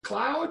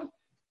cloud,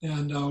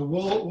 and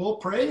we'll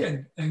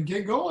pray and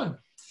get going.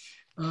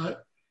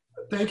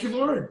 Thank you,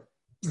 Lord.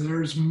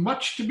 There's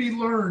much to be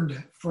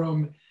learned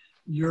from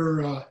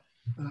your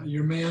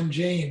man,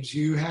 James.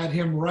 You had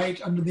him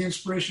write under the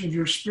inspiration of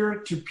your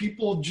Spirit to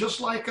people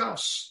just like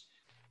us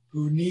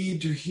who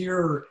need to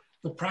hear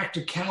the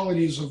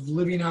practicalities of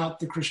living out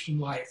the Christian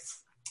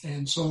life.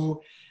 And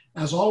so,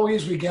 as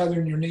always, we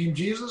gather in your name,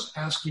 Jesus,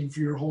 asking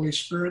for your Holy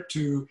Spirit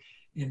to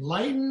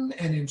enlighten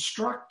and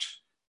instruct,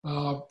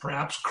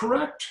 perhaps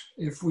correct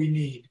if we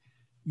need.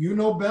 You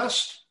know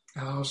best,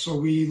 so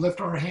we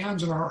lift our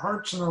hands and our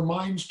hearts and our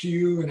minds to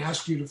you and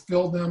ask you to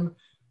fill them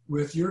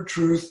with your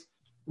truth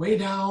way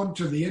down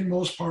to the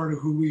inmost part of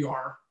who we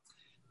are,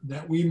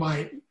 that we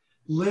might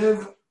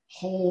live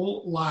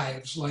whole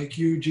lives like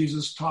you,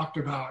 Jesus, talked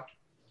about,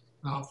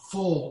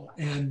 full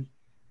and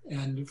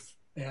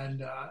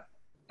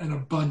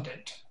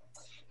abundant.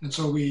 And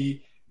so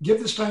we give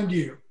this time to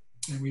you,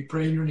 and we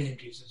pray in your name,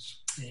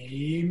 Jesus.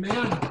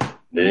 Amen.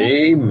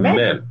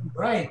 Amen.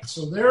 Right.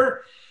 So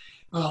there,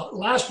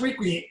 last week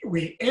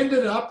we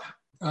ended up,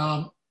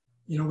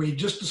 we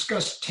just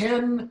discussed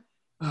 10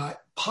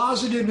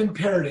 positive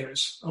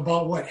imperatives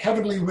about what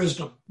heavenly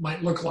wisdom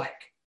might look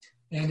like.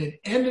 And it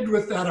ended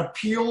with that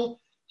appeal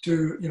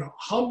to,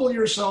 humble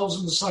yourselves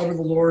in the sight of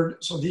the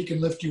Lord so that he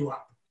can lift you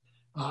up.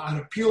 An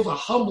appeal to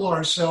humble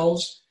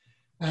ourselves.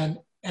 And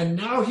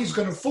now he's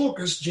going to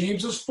focus,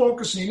 James is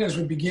focusing, as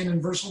we begin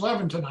in verse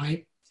 11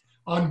 tonight,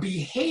 on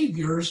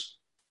behaviors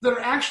that are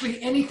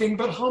actually anything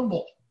but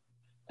humble,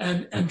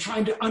 and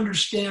trying to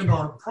understand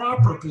our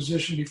proper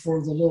position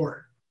before the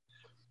Lord.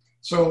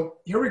 So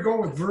here we go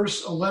with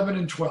verse 11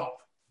 and 12.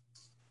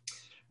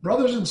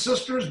 Brothers and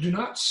sisters, do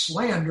not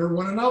slander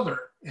one another.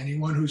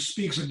 Anyone who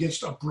speaks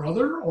against a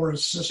brother or a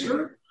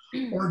sister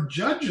or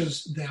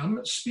judges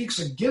them speaks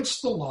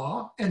against the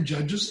law and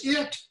judges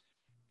it.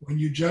 When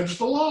you judge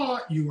the law,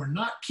 you are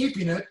not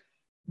keeping it,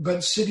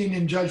 but sitting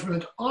in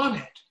judgment on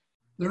it.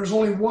 There is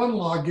only one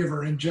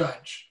lawgiver and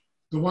judge,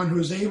 the one who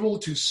is able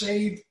to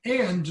save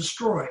and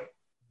destroy.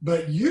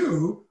 But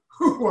you,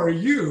 who are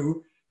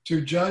you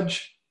to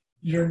judge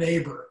your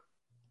neighbor?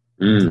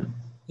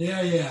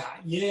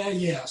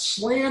 Yeah.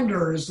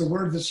 Slander is the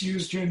word that's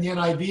used here in the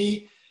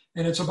NIV,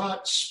 and it's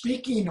about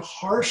speaking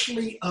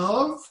harshly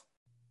of,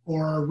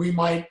 or we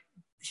might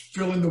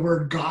fill in the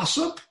word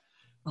gossip.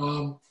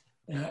 Mine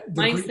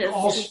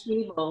says speak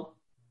evil.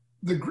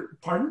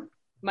 Pardon?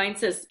 Mine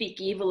says speak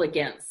evil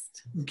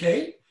against.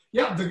 Okay.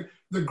 Yeah,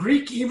 the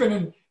Greek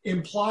even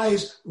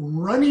implies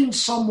running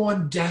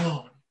someone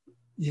down.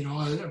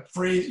 A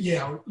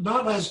phrase,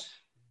 not as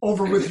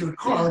over with your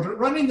car, but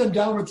running them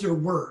down with your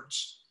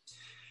words.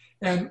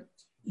 And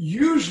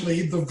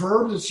usually the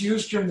verb that's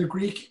used here in the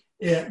Greek,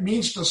 it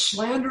means to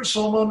slander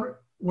someone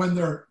when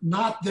they're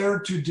not there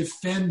to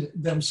defend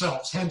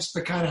themselves, hence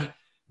the kind of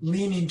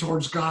leaning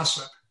towards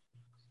gossip.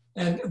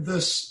 And the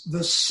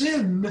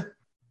sin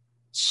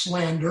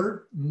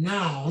slander,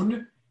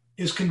 noun,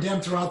 is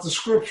condemned throughout the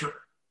scripture.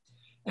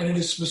 And it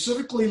is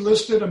specifically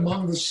listed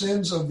among the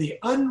sins of the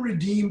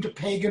unredeemed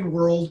pagan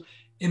world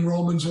in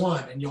Romans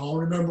 1. And you all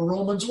remember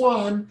Romans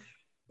 1,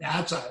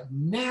 that's a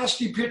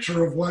nasty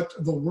picture of what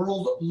the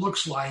world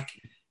looks like.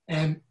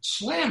 And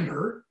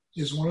slander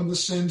is one of the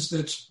sins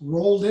that's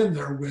rolled in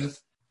there with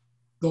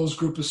those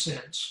group of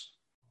sins.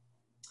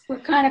 We're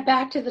kind of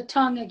back to the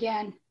tongue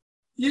again.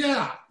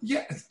 Yeah.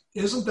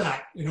 Isn't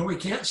that? We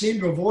can't seem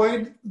to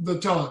avoid the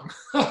tongue.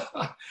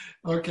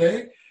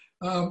 Okay.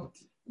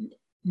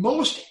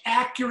 Most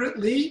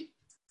accurately,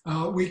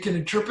 we can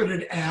interpret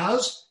it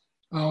as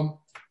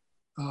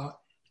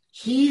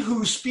he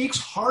who speaks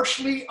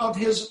harshly of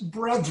his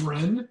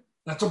brethren.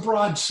 That's a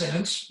broad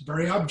sense,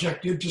 very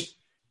objective, just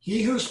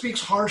he who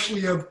speaks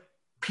harshly of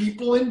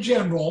people in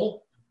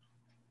general,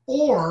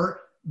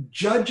 or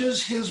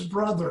judges his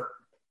brother.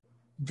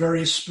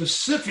 Very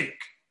specific,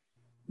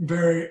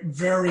 very,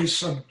 very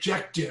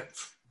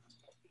subjective.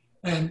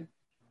 And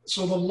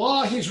so the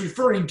law he's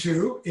referring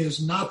to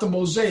is not the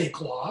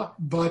Mosaic law,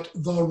 but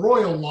the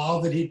royal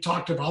law that he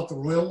talked about, the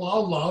royal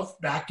law of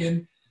love, back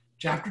in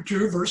chapter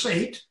 2, verse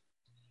 8.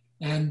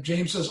 And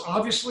James says,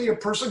 obviously a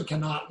person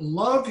cannot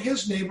love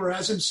his neighbor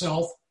as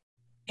himself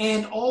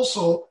and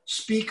also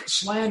speak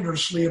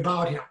slanderously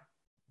about him.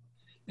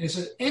 And he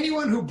says,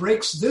 anyone who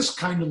breaks this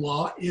kind of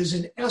law is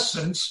in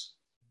essence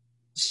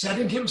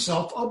setting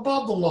himself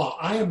above the law.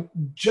 I am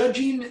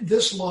judging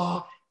this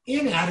law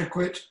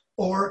inadequate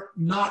or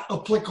not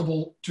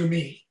applicable to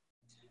me.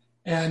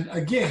 And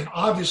again,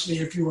 obviously,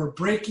 if you are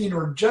breaking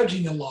or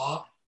judging the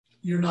law,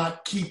 you're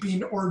not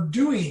keeping or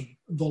doing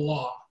the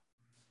law.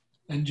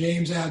 And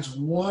James adds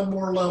one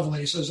more level.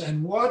 He says,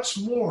 and what's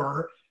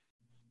more,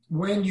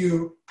 when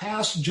you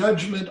pass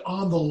judgment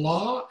on the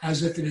law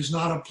as if it is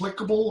not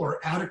applicable or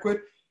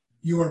adequate,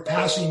 you are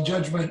passing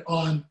judgment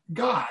on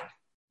God,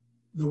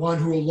 the one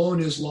who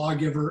alone is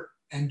lawgiver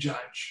and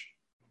judge.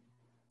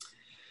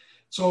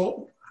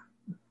 So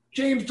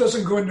James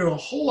doesn't go into a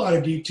whole lot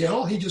of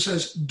detail. He just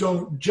says,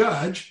 don't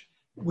judge.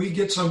 We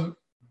get some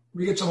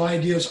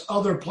ideas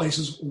other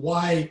places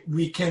why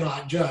we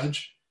cannot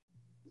judge.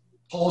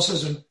 Paul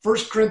says in 1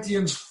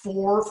 Corinthians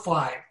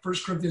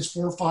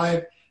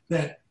 4:5,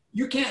 that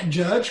you can't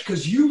judge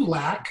because you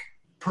lack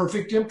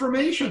perfect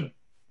information.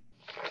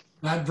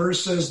 That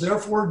verse says,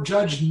 therefore,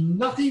 judge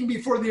nothing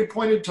before the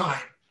appointed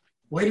time.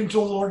 Wait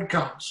until the Lord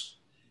comes.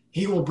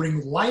 He will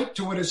bring light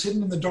to what is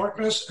hidden in the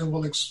darkness and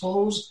will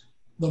expose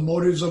the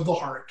motives of the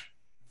heart.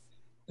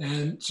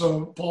 And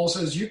so Paul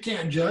says you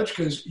can't judge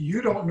because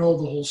you don't know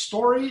the whole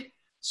story.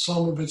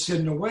 Some of it's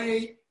hidden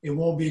away. It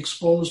won't be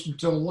exposed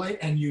until light.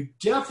 And you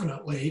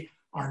definitely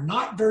are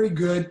not very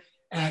good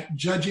at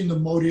judging the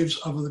motives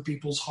of other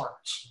people's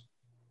hearts.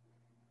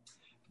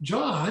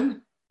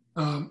 John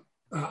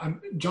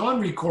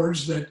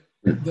records that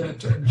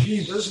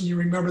Jesus, and you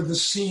remember the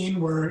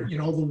scene where, the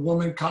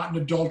woman caught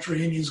in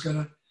adultery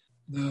and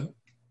the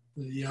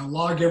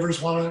lawgivers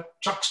want to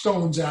chuck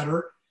stones at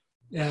her.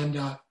 And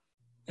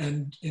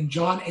in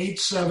John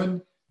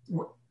 8:7,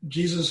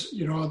 Jesus,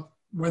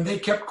 when they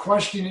kept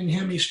questioning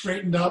him, he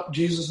straightened up,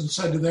 Jesus, and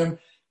said to them,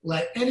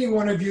 let any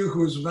one of you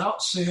who is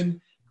without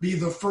sin be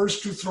the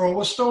first to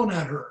throw a stone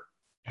at her,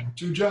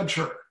 to judge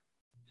her.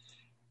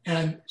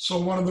 And so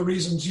one of the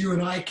reasons you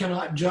and I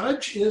cannot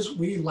judge is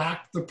we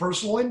lack the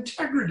personal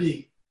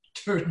integrity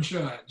to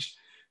judge.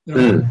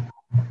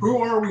 Who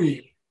are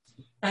we?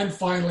 And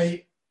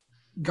finally,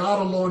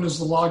 God alone is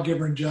the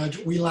lawgiver and judge.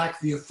 We lack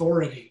the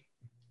authority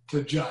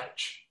to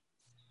judge.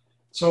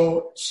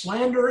 So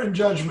slander and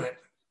judgment,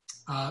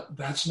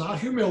 that's not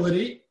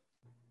humility.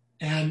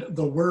 And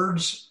the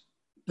words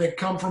that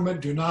come from it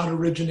do not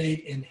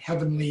originate in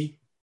heavenly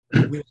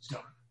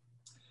wisdom.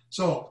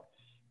 So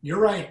you're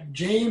right.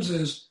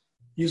 James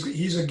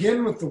he's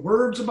again with the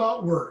words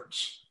about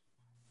words.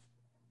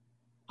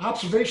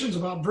 Observations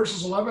about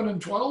verses 11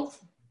 and 12?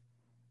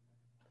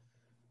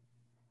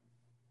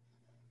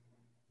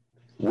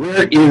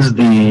 Where is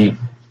there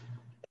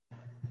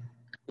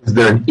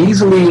an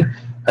easily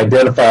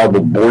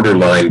identifiable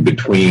borderline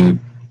between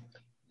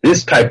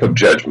this type of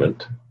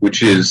judgment,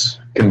 which is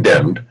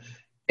condemned,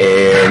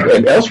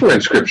 and elsewhere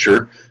in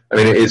Scripture,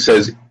 it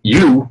says,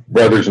 you,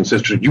 brothers and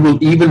sisters, you will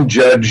even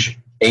judge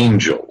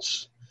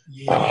angels.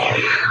 Yeah.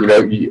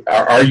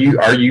 Are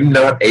you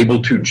not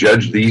able to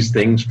judge these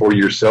things for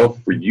yourself?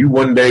 For you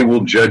one day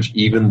will judge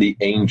even the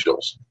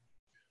angels.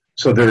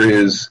 So there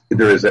is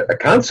a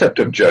concept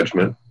of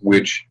judgment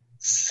which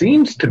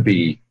seems to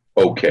be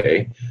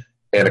okay,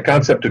 and a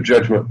concept of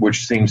judgment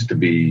which seems to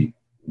be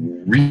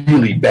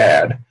really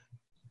bad.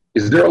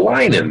 Is there a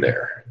line in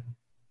there?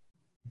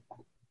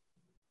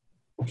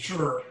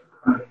 Sure.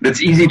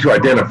 That's easy to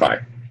identify.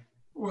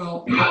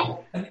 Well,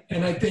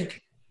 and I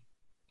think,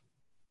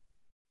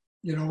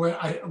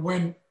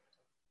 when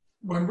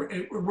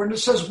it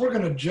says we're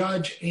going to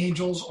judge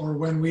angels, or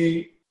when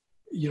we,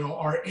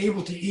 are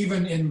able to,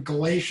 even in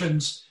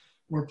Galatians,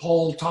 where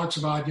Paul talks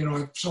about,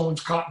 if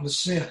someone's caught in a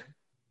sin,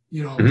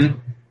 mm-hmm.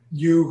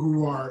 You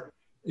who are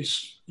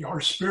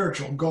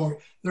spiritual,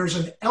 there's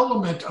an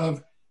element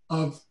of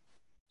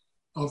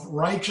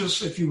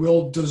righteous, if you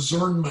will,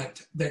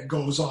 discernment that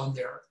goes on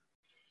there.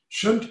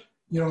 Shouldn't,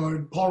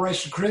 Paul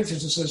writes to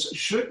Corinthians and says,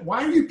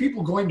 why are you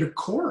people going to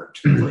court?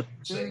 For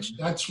things?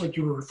 That's what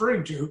you were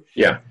referring to.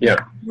 Yeah.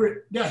 Yeah,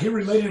 he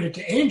related it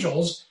to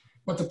angels,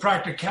 but the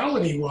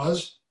practicality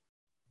was,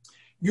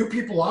 you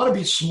people ought to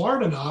be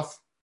smart enough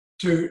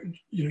to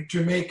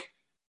make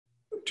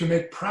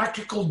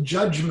practical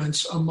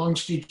judgments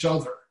amongst each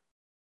other.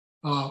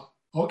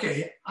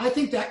 Okay, I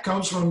think that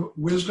comes from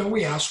wisdom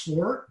we ask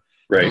for.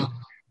 Right.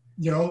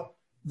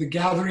 The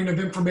gathering of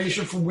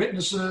information from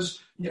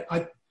witnesses,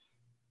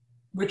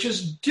 which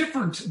is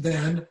different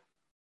than,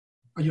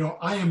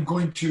 I am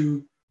going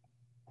to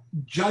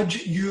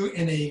judge you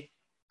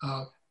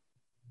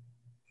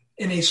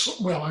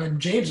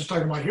James is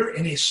talking about here,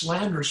 in a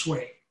slanderous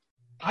way.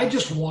 I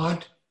just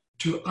want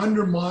to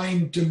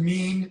undermine,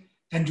 demean,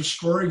 and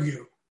destroy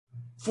you.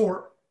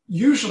 For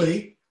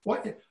usually,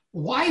 why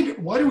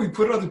do we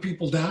put other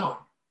people down?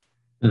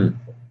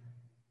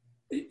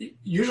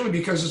 Usually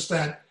because it's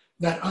that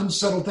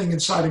unsettled thing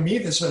inside of me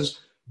that says,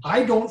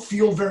 I don't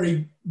feel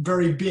very,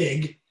 very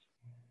big,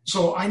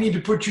 so I need to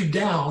put you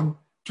down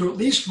to at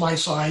least my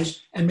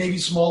size and maybe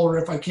smaller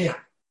if I can.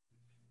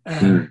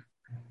 And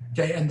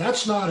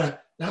that's not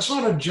a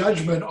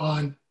judgment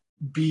on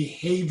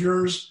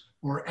behaviors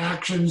or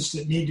actions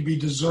that need to be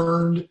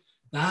discerned.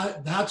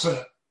 That's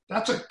a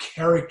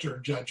character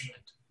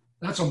judgment.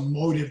 That's a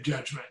motive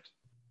judgment.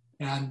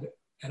 And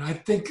I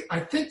think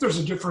there's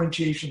a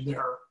differentiation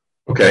there.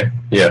 Okay.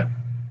 Yeah.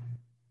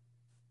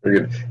 Very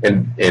good.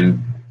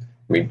 And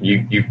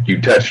you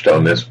touched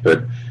on this,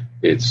 but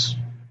it's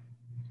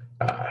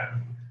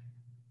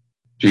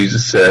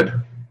Jesus said,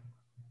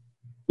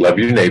 "Love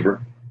your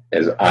neighbor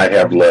as I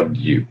have loved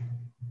you."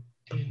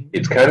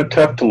 It's kind of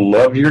tough to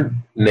love your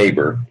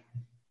neighbor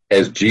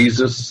as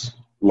Jesus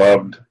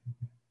loved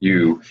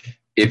you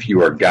if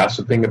you are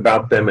gossiping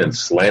about them and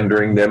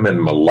slandering them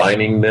and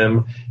maligning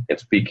them and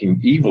speaking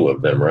evil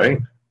of them, right?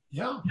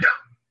 Yeah.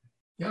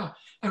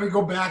 And we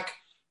go back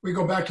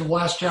to the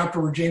last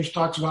chapter where James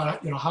talks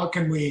about, how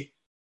can we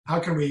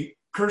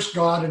curse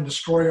God and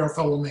destroy our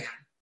fellow man?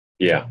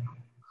 Yeah.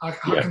 How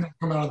can that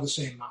come out of the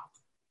same mouth?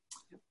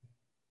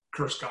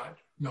 Curse God.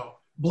 No.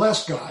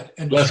 Bless God.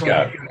 And bless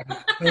God.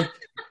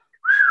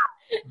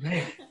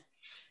 Man,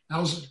 that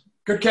was a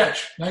good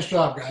catch. Nice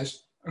job,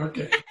 guys.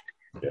 Okay.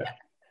 Yeah.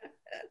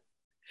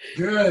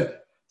 Good.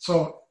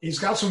 So he's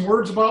got some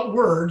words about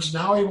words.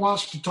 Now he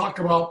wants to talk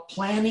about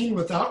planning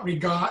without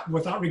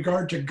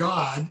regard to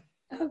God.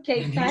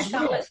 Okay, back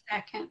up a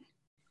second.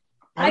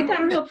 I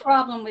got a real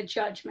problem with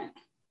judgment.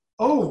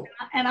 Oh.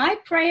 And I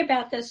pray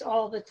about this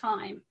all the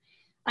time.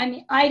 I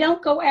mean, I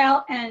don't go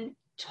out and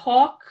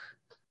talk,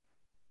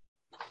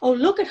 oh,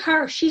 look at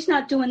her, she's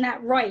not doing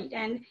that right.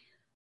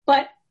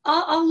 But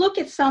I'll look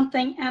at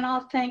something and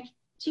I'll think,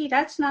 gee,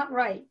 that's not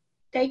right.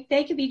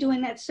 They could be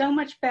doing that so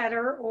much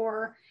better,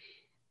 or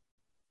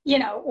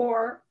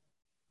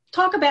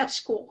talk about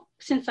school,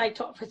 since I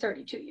taught for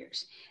 32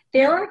 years.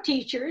 There are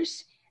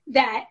teachers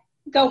that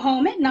go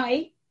home at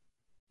night.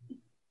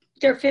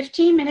 They're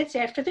 15 minutes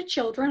after the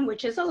children,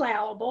 which is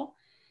allowable.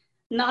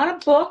 Not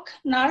a book,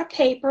 not a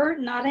paper,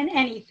 not in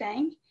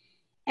anything.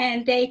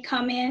 And they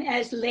come in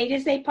as late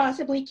as they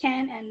possibly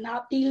can and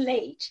not be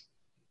late.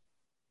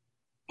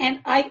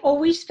 And I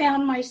always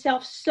found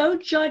myself so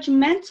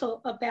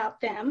judgmental about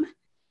them,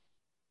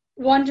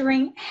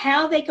 wondering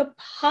how they could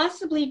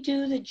possibly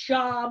do the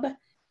job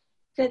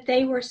that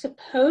they were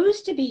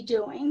supposed to be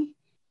doing,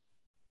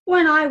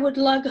 when I would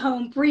lug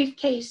home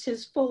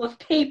briefcases full of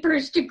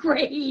papers to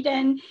grade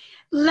and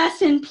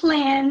lesson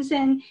plans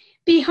and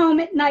be home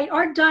at night.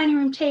 Our dining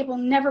room table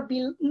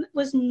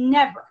was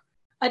never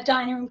a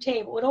dining room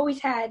table. It always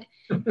had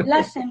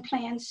lesson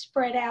plans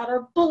spread out,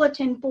 or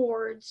bulletin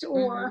boards,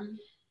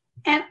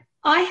 and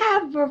I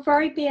have a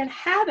very bad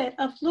habit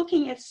of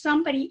looking at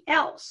somebody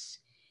else,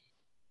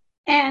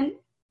 and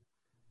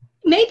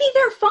maybe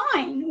they're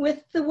fine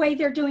with the way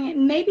they're doing it.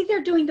 Maybe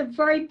they're doing the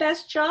very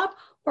best job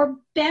or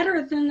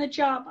better than the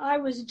job I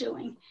was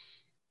doing.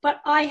 But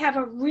I have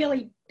a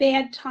really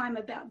bad time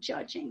about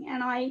judging,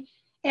 and I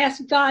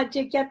ask God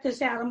to get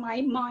this out of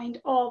my mind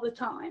all the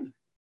time.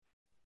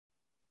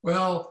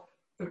 Well,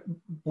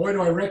 boy,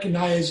 do I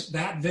recognize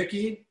that,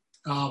 Vicki,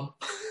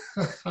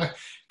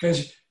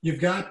 because you've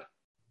got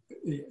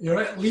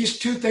at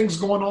least two things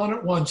going on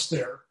at once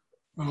there.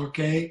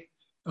 Okay,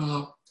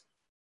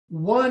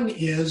 one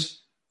is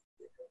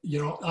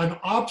an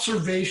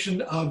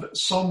observation of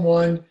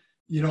someone,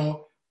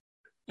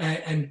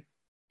 and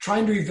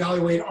trying to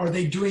evaluate, are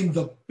they doing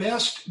the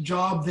best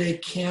job they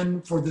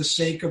can for the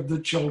sake of the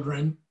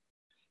children?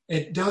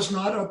 It does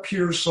not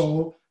appear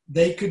so.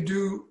 They could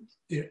do,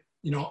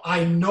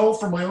 I know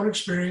from my own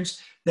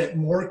experience that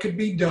more could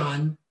be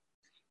done,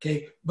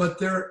 okay, but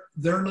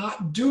they're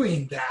not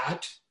doing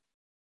that,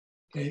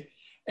 okay?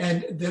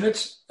 And then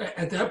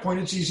at that point,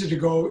 it's easy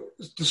to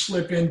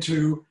slip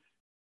into,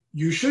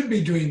 you should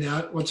be doing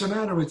that. What's the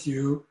matter with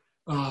you?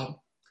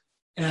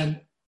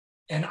 And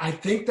I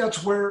think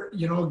that's where,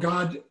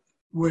 God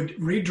would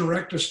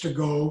redirect us to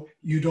go.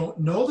 You don't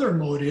know their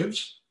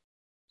motives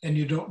and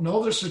you don't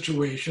know their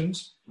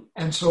situations.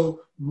 And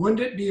so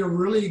wouldn't it be a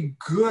really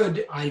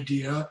good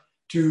idea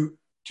to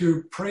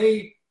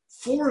pray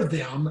for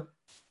them,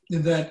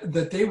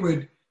 that they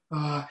would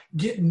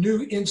get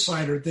new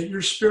insight, or that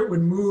your spirit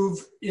would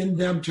move in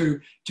them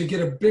to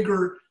get a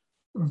bigger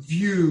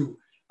view?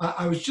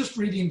 I was just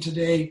reading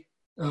today,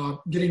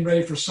 getting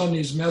ready for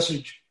Sunday's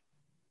message,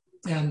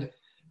 and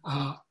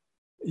about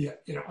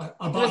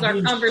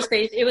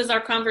it was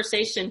our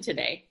conversation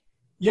today.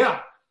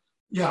 Yeah,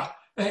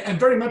 and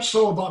very much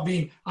so about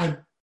being. I'm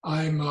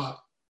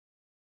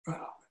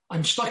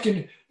stuck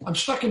in.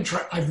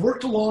 I've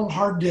worked a long,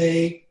 hard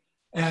day,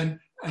 and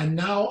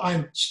now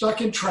I'm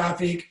stuck in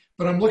traffic.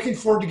 But I'm looking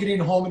forward to getting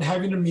home and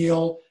having a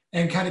meal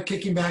and kind of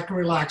kicking back and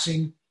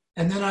relaxing.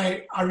 And then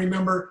I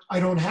remember I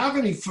don't have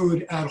any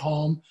food at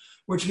home,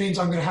 which means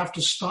I'm going to have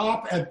to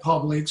stop at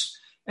Publix.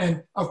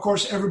 And of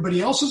course,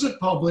 everybody else is at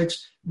Publix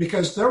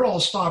because they're all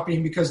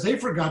stopping because they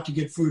forgot to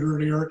get food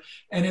earlier,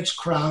 and it's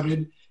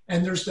crowded.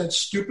 And there's that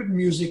stupid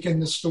music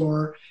in the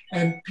store,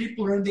 and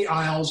people are in the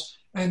aisles.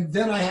 And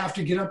then I have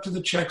to get up to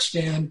the check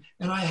stand,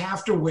 and I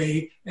have to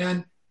wait.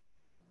 And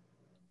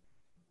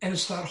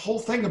it's that whole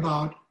thing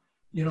about,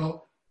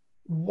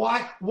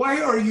 why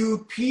are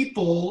you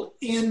people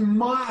in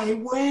my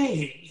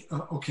way?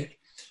 Okay,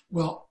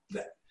 well,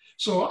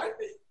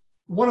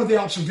 one of the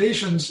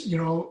observations,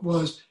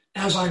 was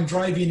as I'm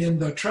driving in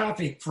the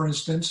traffic, for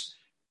instance,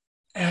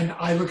 and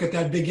I look at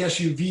that big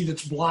SUV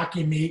that's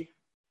blocking me,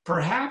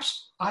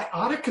 perhaps I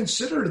ought to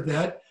consider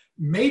that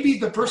maybe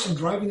the person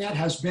driving that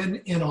has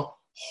been in a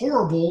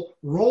horrible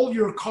roll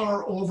your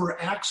car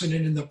over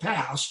accident in the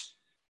past,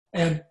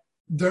 and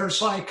their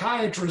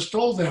psychiatrist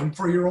told them,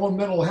 for your own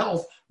mental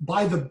health,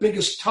 buy the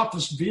biggest,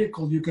 toughest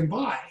vehicle you can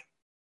buy.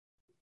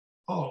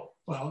 Oh,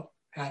 well,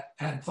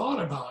 hadn't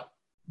thought about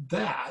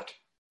that.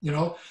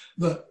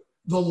 The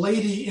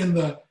lady in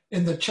the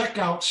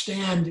checkout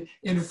stand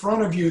in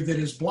front of you that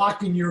is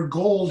blocking your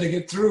goal to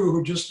get through,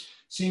 who just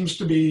seems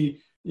to be,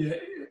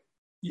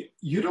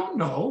 you don't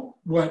know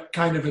what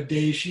kind of a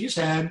day she's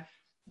had.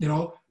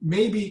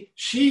 maybe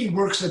she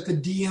works at the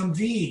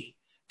DMV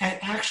and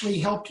actually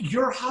helped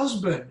your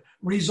husband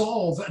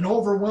resolve an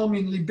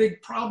overwhelmingly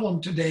big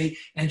problem today,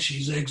 and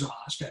she's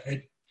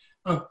exhausted.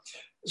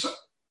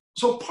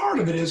 So part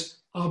of it is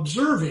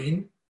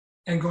observing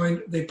and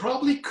going, they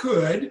probably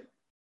could.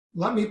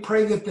 Let me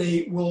pray that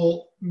they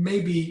will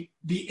maybe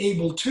be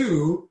able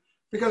to,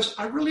 because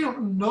I really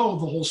don't know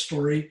the whole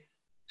story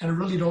and I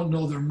really don't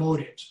know their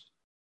motives.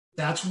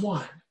 That's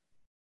one.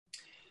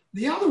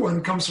 The other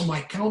one comes from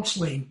my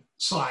counseling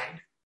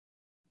side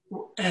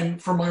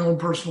and from my own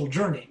personal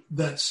journey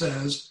that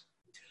says,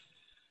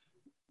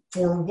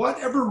 for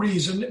whatever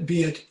reason,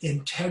 be it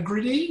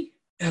integrity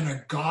and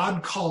a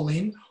God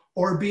calling,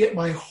 or be it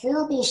my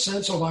horrible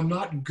sense of I'm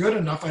not good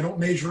enough, I don't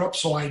measure up,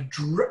 so I'm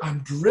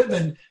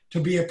driven to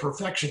be a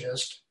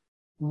perfectionist,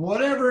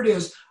 whatever it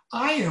is,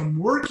 I am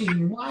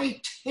working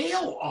my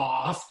tail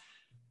off,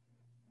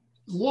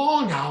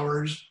 long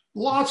hours,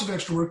 lots of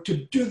extra work to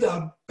do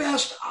the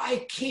best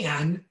I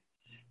can.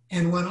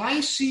 And when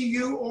I see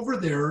you over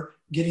there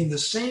getting the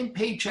same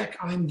paycheck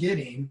I'm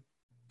getting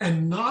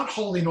and not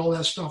hauling all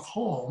that stuff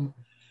home,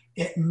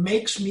 it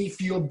makes me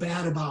feel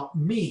bad about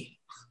me.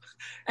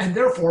 And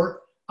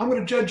therefore, I'm going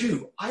to judge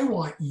you. I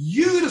want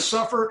you to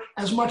suffer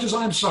as much as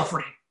I'm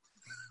suffering.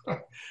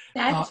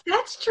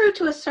 That's true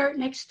to a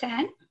certain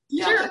extent.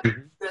 Yeah,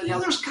 Sure.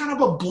 There's kind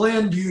of a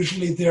blend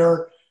usually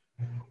there.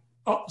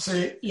 We're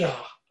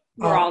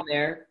all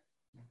there.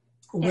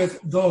 With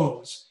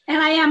those.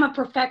 And I am a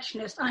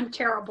perfectionist. I'm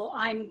terrible.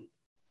 I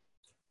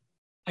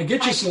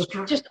get you,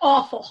 sister. Just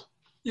awful.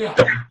 Yeah.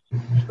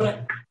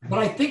 But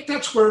I think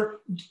that's where,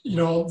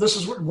 this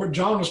is what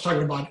John was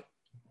talking about.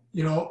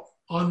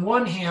 On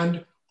one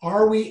hand,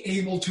 are we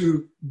able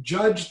to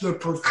judge the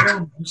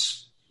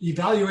performance,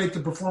 evaluate the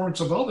performance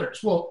of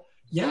others? Well,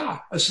 yeah,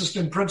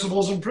 assistant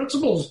principals and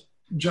principals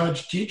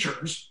judge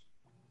teachers,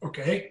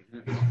 okay?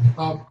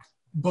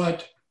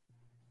 But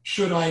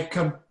should I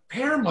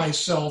compare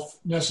myself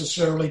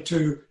necessarily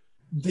to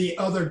the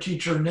other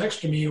teacher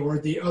next to me or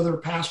the other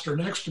pastor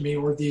next to me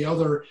or the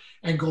other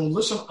and go,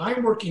 listen,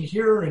 I'm working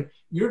here and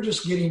you're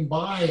just getting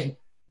by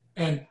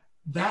and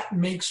that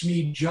makes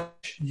me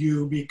judge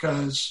you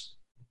because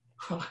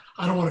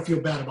I don't want to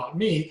feel bad about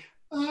me.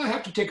 I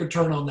have to take a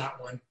turn on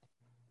that one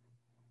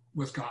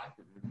with God.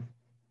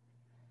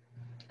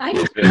 I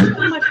don't feel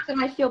so much that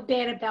I feel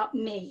bad about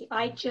me.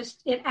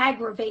 It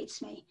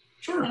aggravates me.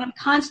 Sure. And I'm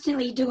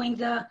constantly doing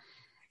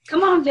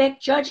come on, Vic,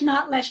 judge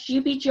not lest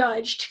you be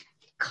judged.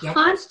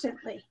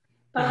 Constantly. Yep.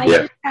 But I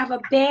just have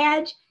a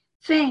bad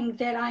thing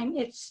that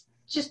it's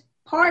just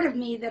part of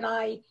me that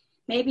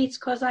maybe it's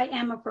because I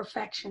am a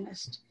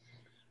perfectionist.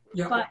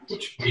 Yeah. But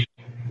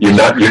you're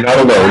not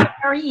alone.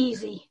 Very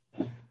easy.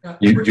 Yeah.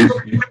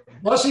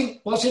 Blessing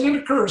and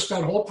a curse,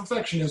 that whole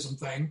perfectionism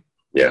thing.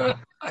 Yeah.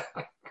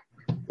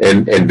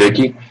 And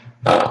Vicki,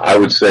 I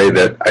would say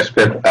that I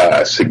spent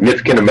a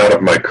significant amount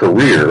of my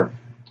career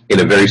in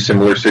a very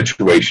similar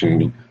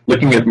situation,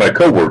 looking at my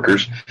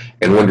coworkers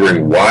and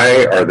wondering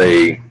why are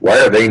they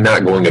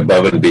not going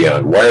above and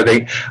beyond?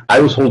 I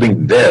was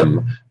holding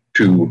them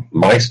to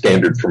my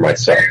standard for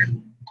myself.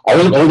 I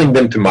wasn't holding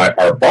them to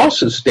our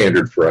boss's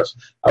standard for us.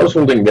 I was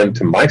holding them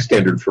to my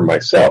standard for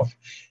myself.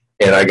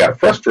 And I got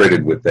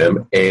frustrated with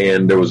them.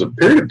 And there was a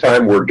period of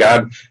time where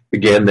God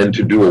began then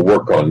to do a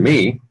work on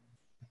me.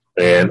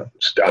 And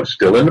I'm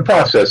still in the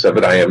process of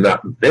it. I am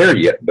not there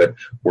yet, but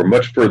we're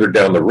much further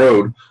down the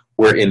road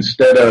where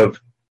instead of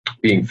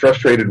being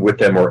frustrated with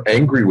them or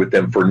angry with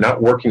them for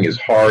not working as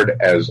hard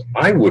as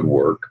I would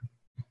work,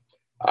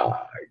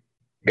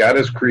 God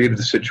has created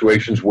the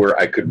situations where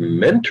I could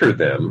mentor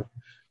them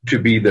to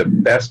be the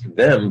best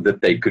them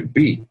that they could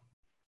be.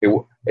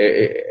 And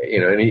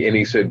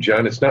he said,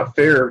 John, it's not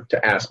fair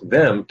to ask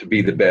them to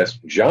be the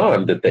best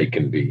John that they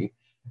can be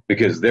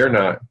because they're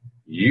not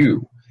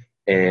you.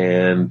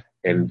 And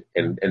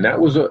that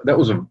was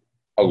a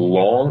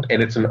long,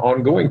 and it's an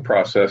ongoing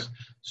process,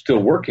 still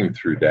working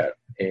through that.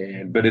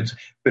 But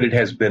it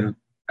has been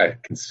a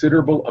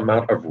considerable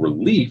amount of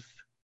relief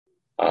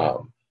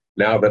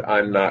now that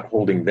I'm not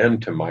holding them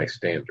to my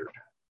standard.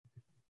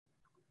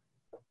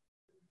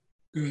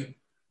 Good.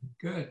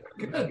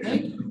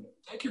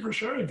 Thank you for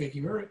sharing, Vicki.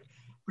 Very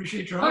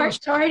appreciate your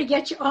honesty. Sorry to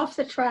get you off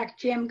the track,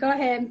 Jim. Go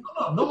ahead.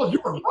 No,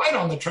 you were right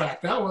on the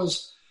track. That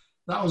was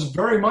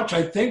very much,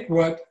 I think,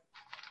 what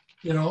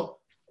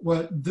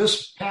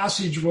this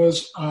passage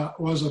was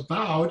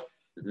about,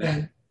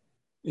 and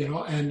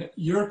and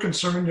you're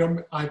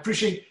concerned. I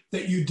appreciate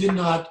that you did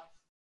not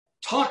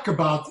talk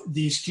about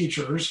these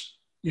teachers,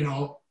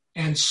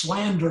 and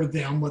slander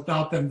them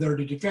without them there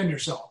to defend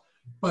yourself.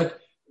 But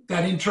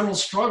that internal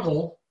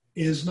struggle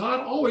is not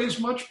always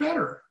much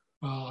better.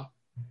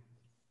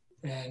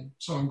 And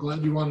so I'm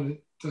glad you wanted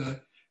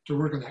to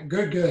work on that.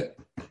 Good.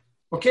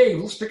 Okay,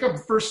 let's pick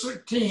up verse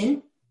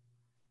 13.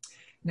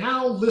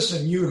 Now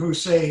listen, you who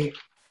say,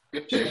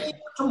 today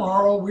or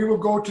tomorrow we will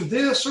go to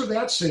this or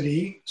that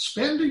city,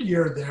 spend a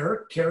year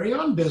there, carry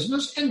on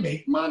business, and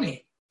make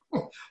money.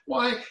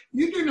 Why,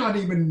 you do not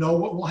even know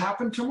what will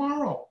happen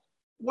tomorrow.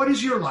 What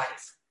is your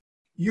life?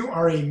 you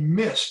are a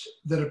mist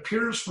that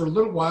appears for a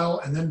little while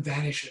and then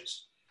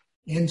vanishes.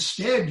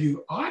 Instead,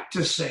 you ought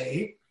to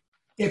say,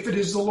 if it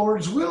is the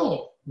Lord's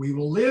will, we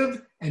will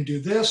live and do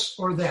this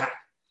or that.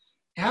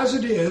 As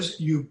it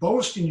is, you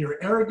boast in your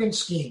arrogant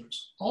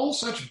schemes. All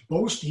such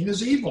boasting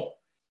is evil.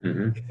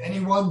 Mm-hmm. If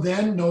anyone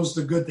then knows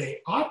the good they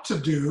ought to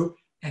do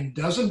and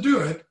doesn't do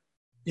it,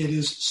 it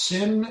is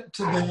sin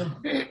to them.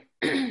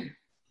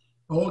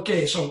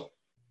 Okay, so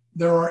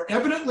there are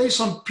evidently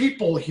some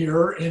people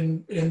here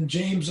in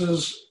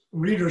James's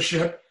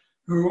readership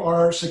who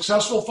are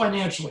successful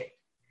financially.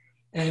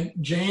 And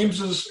James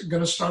is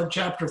going to start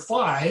chapter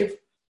 5,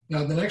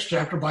 the next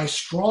chapter, by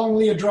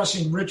strongly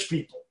addressing rich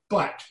people.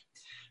 But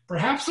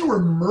perhaps there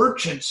were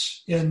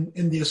merchants in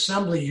the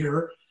assembly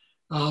here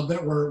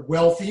that were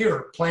wealthy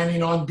or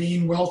planning on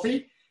being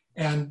wealthy,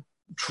 and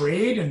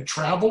trade and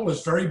travel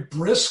was very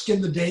brisk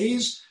in the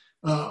days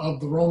of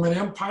the Roman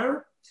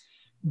Empire.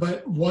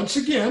 But once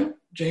again,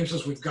 James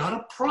says we've got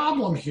a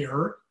problem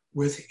here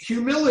with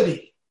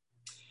humility.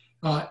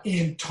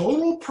 In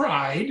total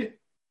pride,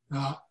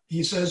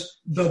 he says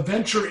the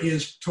venture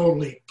is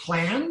totally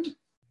planned,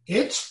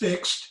 it's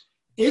fixed,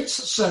 it's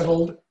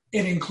settled,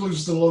 it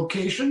includes the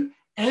location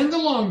and the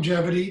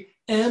longevity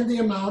and the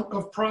amount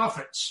of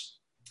profits.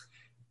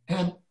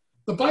 And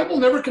the Bible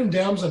never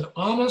condemns an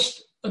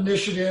honest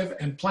initiative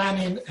and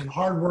planning and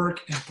hard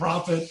work and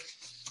profit,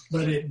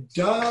 but it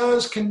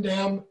does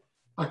condemn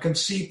a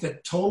conceit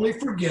that totally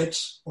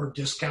forgets or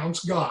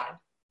discounts God.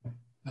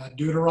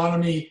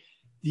 Deuteronomy,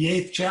 the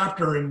 8th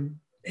chapter, and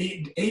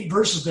eight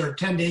verses there,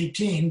 10 to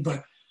 18,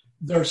 but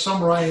they're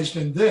summarized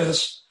in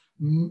this: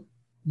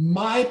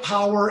 my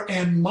power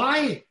and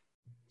my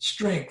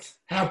strength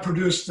have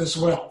produced this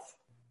wealth.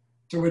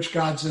 To which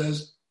God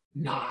says,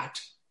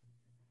 not.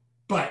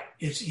 But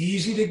it's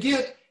easy to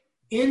get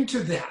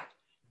into that.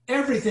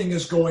 Everything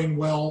is going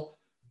well.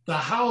 The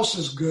house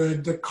is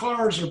good. The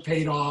cars are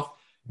paid off.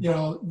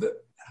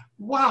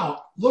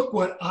 Wow, look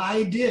what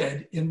I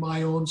did in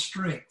my own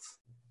strength.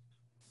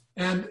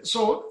 And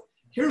so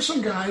here's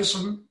some guys,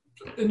 some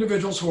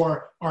individuals who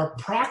are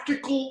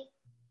practical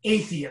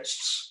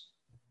atheists.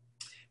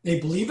 They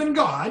believe in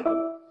God,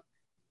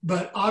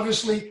 but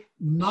obviously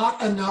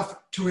not enough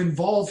to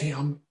involve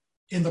him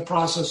in the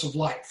process of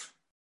life.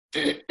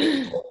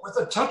 With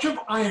a touch of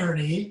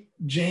irony,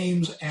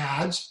 James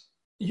adds,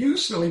 you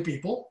silly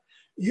people,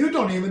 you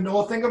don't even know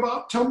a thing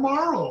about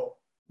tomorrow,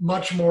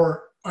 much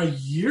more a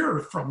year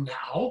from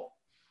now.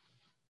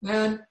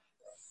 And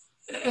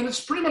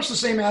it's pretty much the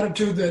same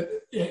attitude that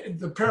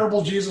the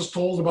parable Jesus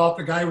told about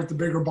the guy with the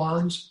bigger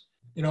barns,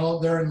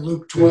 there in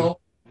Luke 12.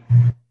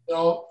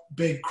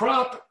 Big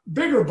crop,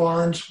 bigger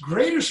barns,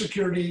 greater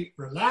security,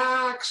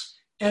 relax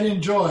and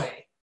enjoy.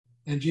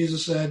 And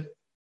Jesus said,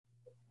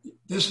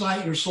 this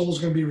night your soul is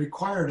going to be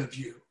required of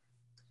you.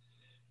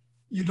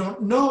 You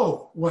don't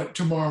know what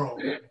tomorrow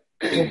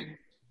will.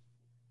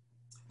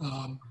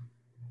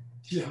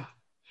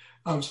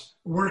 I was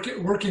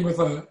working with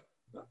a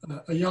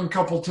young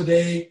couple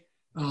today.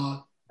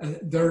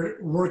 They're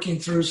working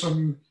through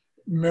some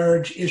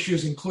marriage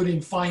issues, including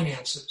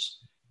finances.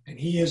 And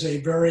he's a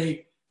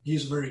very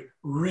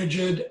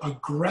rigid,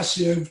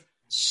 aggressive,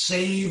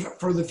 save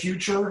for the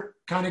future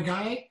kind of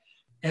guy,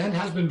 and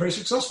has been very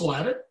successful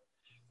at it.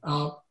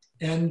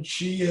 And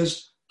she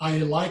is, I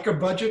like a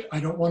budget. I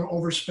don't want to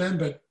overspend,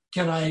 but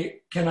can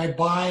I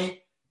buy,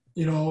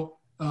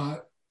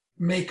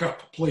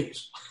 makeup,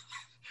 please?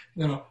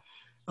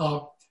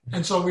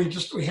 And so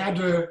we had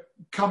to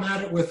come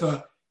at it with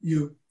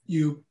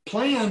you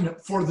plan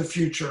for the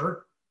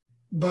future,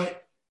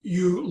 but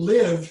you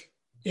live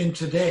in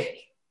today.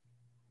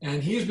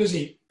 And he's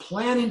busy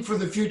planning for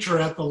the future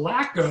at the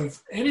lack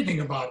of anything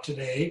about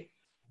today.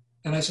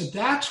 And I said,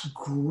 that's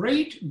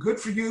great, good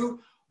for you.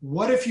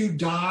 What if you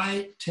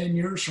die 10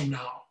 years from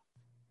now?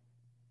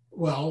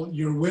 Well,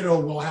 your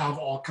widow will have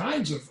all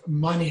kinds of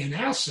money and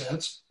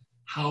assets,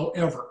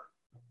 however.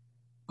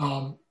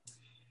 And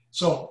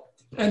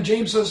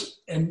James says,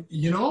 and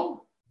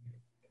you're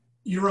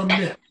a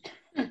myth,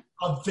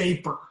 a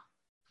vapor,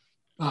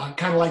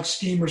 kind of like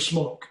steam or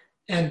smoke.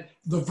 And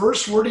the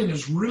verse wording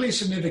is really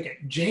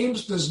significant.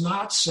 James does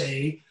not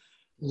say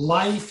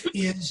life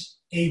is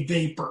a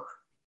vapor.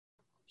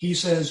 He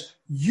says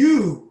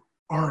you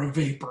are a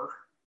vapor.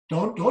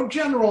 Don't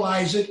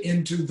generalize it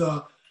into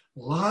the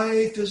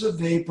life is a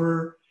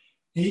vapor.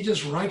 He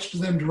just writes to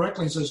them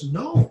directly and says,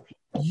 no,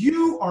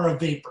 you are a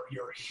vapor.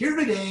 You're here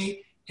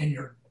today and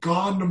you're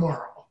gone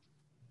tomorrow.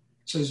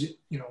 It says,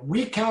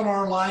 we count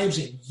our lives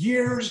in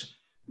years.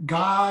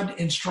 God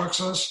instructs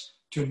us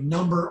to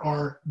number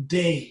our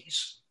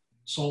days.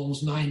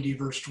 Psalms 90,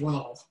 verse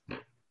 12.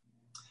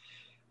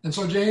 And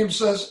so James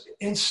says,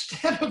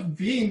 instead of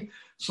being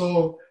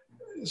so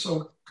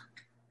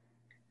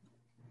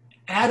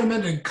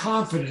adamant and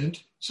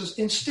confident, says,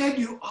 instead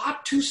you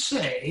ought to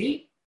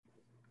say,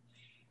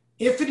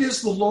 if it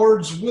is the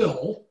Lord's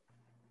will,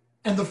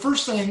 and the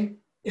first thing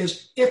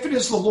is, if it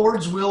is the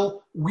Lord's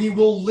will, we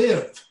will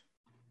live.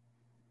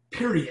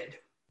 Period.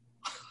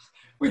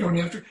 We don't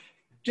have to.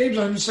 James,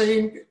 I'm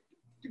saying,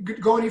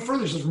 go any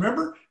further. He says,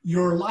 remember,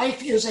 your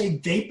life is a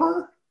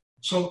vapor.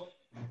 So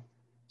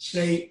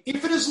say,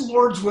 if it is the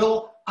Lord's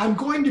will, I'm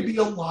going to be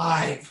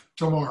alive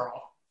tomorrow.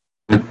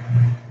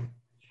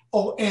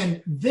 Oh,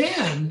 and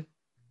then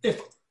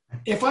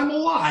if I'm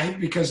alive,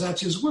 because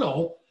that's his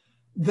will,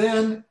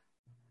 then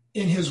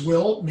in his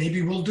will,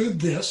 maybe we'll do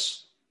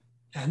this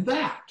and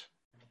that.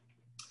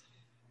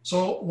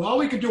 So while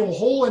we could do a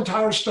whole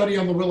entire study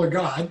on the will of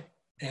God,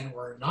 and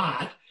we're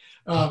not,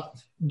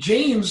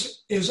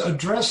 James is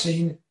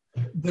addressing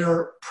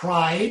their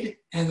pride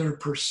and their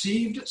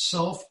perceived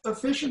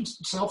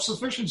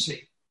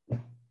self-sufficiency.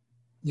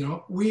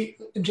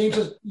 James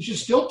says, you should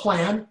still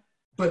plan,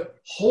 but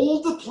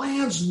hold the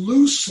plans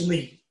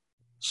loosely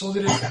so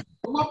that if you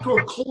come up to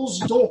a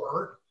closed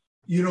door,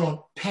 you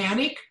don't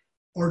panic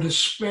or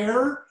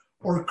despair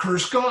or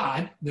curse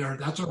God.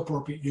 That's an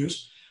appropriate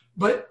use.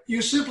 But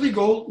you simply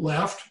go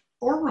left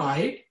or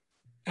right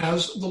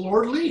as the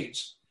Lord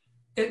leads.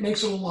 It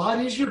makes it a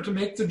lot easier to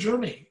make the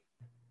journey.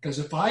 Because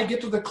if I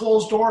get to the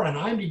closed door and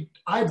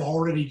I've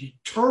already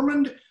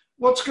determined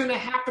what's going to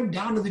happen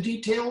down to the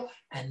detail,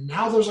 and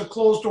now there's a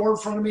closed door in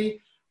front of me,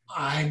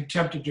 I'm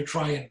tempted to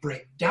try and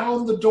break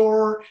down the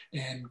door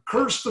and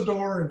curse the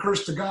door and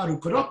curse the God who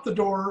put up the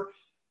door.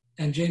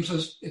 And James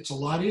says, it's a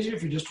lot easier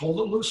if you just hold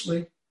it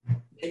loosely,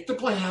 make the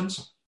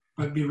plans,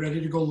 but be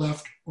ready to go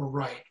left or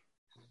right.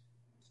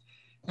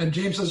 And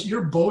James says,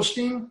 you're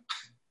boasting,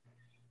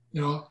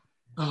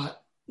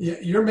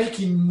 you're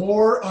making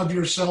more of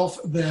yourself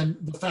than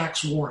the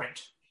facts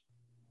warrant.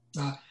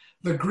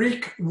 The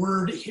Greek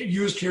word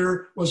used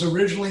here was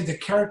originally the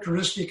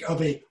characteristic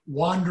of a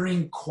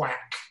wandering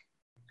quack.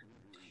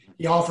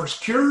 He offers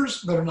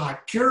cures that are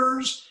not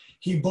cures.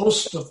 He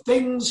boasts of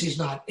things he's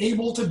not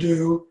able to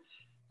do.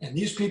 And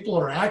these people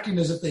are acting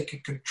as if they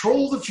can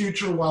control the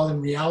future, while in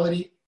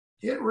reality,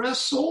 it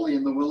rests solely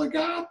in the will of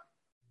God.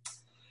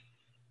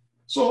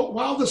 So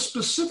while the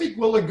specific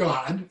will of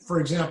God, for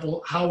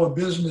example, how a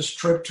business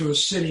trip to a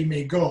city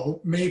may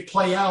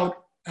play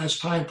out as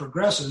time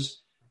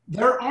progresses,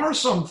 there are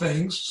some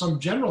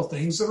general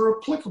things that are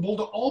applicable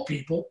to all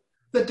people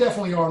that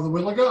definitely are the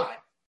will of God.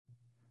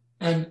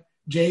 And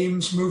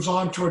James moves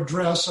on to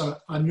address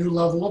a new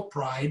level of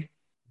pride.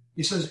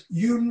 He says,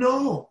 there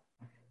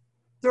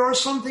are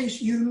some things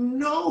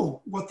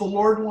what the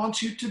Lord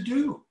wants you to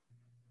do.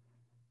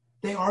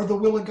 They are the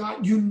will of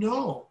God.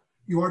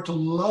 You are to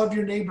love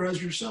your neighbor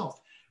as yourself.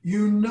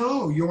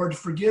 You are to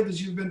forgive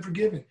as you've been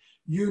forgiven.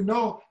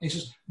 And he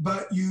says,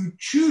 but you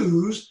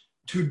choose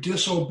to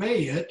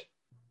disobey it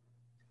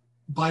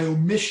by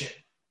omission.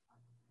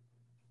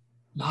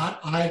 Not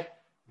I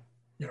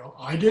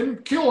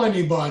didn't kill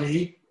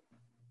anybody.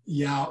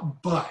 Yeah,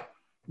 but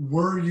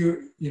were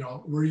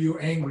you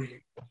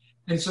angry?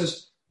 And it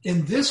says,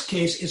 in this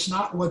case, it's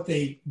not what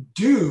they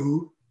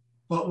do,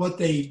 but what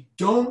they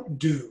don't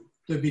do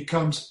that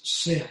becomes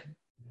sin.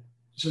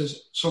 It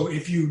says, so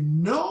if you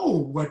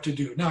know what to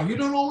do, now you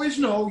don't always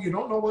know, you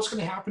don't know what's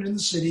going to happen in the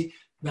city.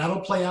 That'll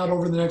play out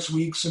over the next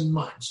weeks and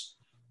months.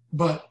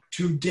 But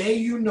today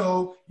you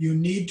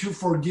need to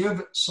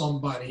forgive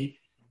somebody,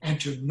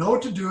 and to know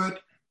to do it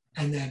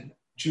and then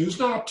choose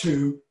not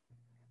to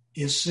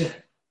is sin.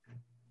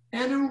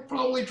 And it will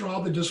probably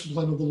draw the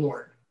discipline of the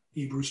Lord,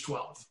 Hebrews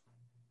 12.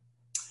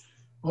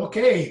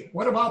 Okay,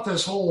 what about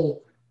this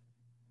whole,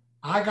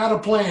 I got a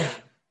plan?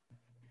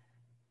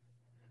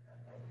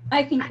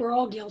 I think we're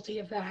all guilty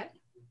of that.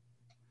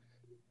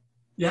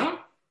 Yeah?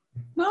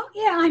 Well,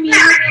 yeah,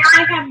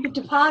 I have the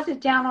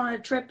deposit down on a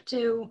trip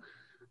to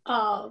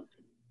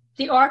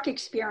the ARC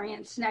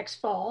experience next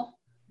fall.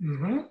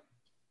 Mm-hmm.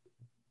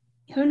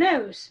 Who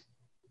knows?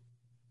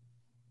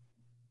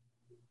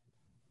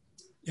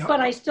 Yep.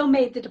 But I still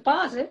made the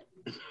deposit.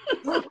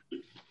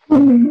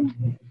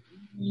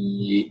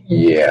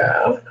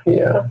 Yeah.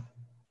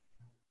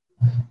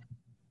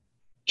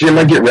 Jim,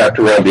 I get wrapped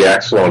around the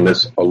axle on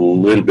this a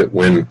little bit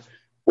when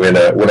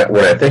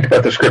I think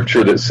about the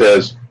scripture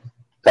that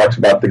talks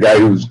about the guy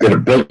who's going to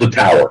build a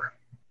tower,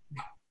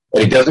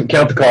 and he doesn't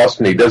count the cost,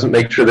 and he doesn't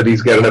make sure that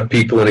he's got enough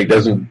people, and he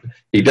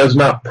does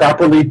not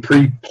properly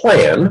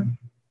pre-plan.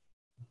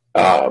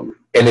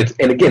 And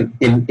again,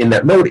 in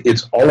that mode,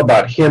 it's all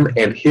about him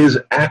and his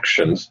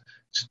actions,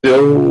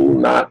 still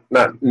not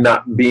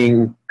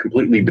being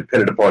completely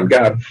dependent upon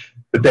God.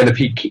 But then if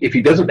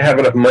he doesn't have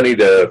enough money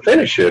to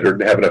finish it,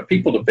 or have enough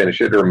people to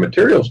finish it, or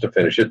materials to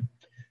finish it,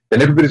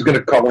 then everybody's going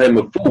to call him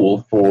a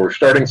fool for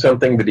starting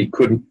something that he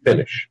couldn't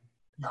finish.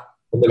 No.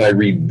 And then I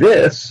read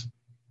this,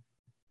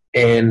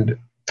 and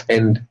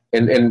there's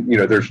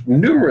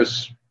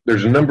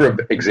a number of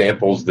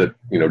examples that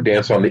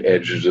dance on the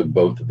edges of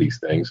both of these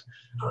things.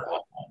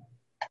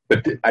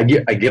 But I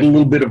get a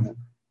little bit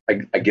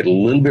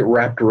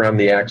wrapped around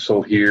the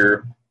axle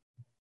here,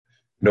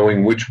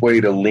 knowing which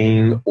way to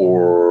lean,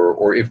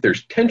 or if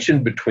there's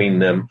tension between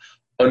them,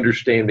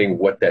 understanding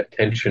what that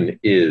tension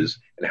is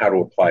and how to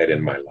apply it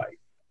in my life.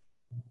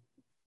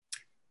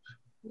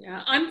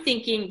 Yeah, I'm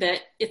thinking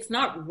that it's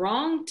not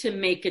wrong to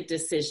make a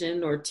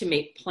decision or to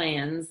make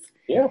plans.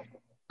 Yeah.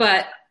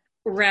 But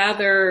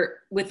rather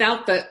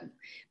without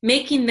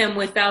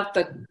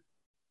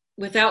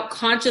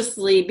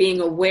consciously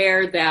being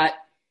aware that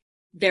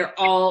they're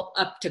all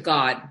up to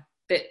God,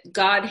 that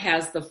God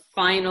has the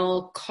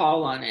final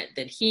call on it,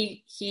 that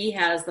he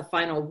has the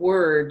final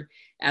word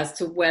as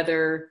to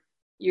whether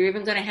you're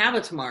even going to have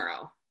a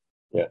tomorrow.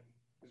 Yeah.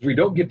 Because we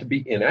don't get to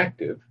be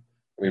inactive.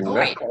 I mean, we're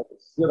Right. not called to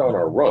sit on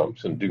our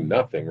rumps and do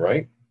nothing,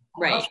 right?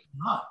 Right. Absolutely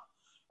not.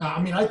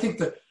 I mean, I think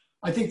the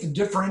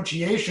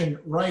differentiation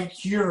right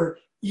here,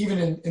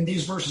 even in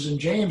these verses in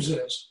James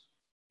is,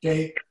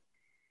 okay,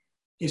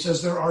 he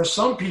says there are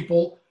some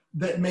people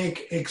that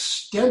make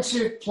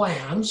extensive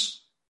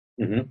plans,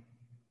 Mm-hmm.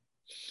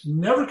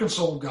 never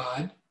consult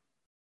God,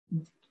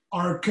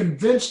 are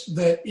convinced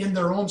that in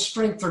their own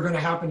strength they're going to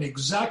happen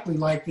exactly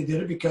like they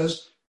did it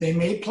because they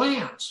made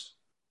plans.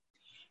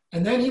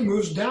 And then he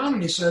moves down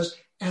and he says,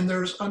 and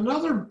there's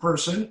another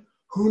person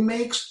who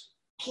makes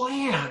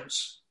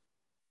plans.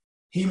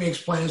 He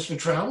makes plans to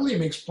travel. He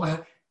makes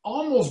plans,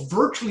 almost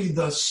virtually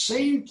the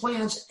same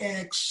plans,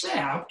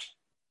 except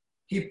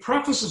he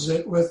prefaces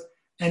it with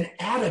an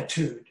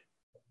attitude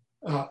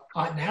of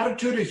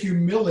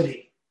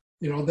humility,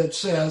 that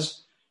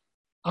says,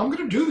 I'm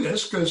going to do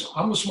this because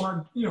I'm a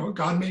smart,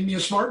 God made me a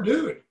smart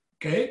dude,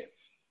 okay?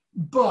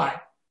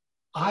 But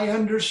I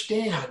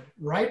understand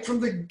right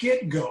from the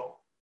get-go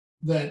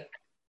that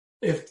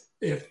if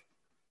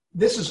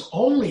this is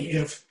only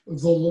if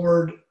the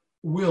Lord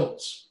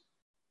wills,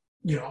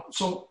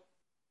 so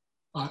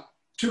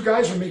two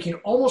guys are making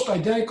almost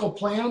identical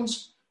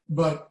plans,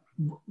 but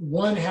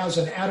one has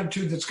an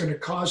attitude that's going to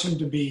cause him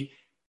to be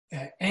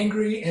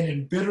angry and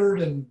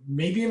embittered and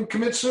maybe even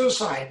commit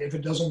suicide if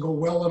it doesn't go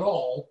well at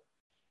all.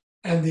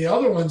 And the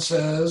other one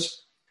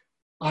says,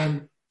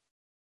 I'm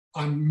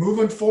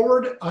moving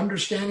forward,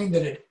 understanding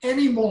that at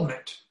any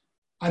moment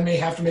I may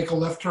have to make a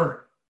left turn.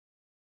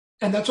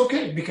 And that's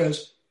okay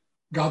because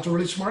God's a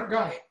really smart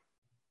guy.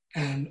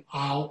 And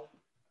I'll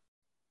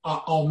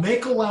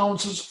make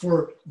allowances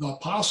for the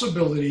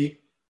possibility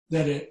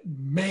that it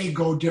may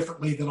go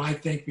differently than I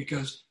think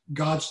because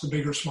God's the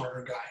bigger,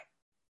 smarter guy.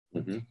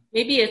 Mm-hmm.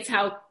 Maybe it's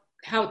how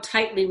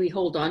tightly we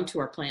hold on to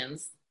our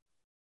plans.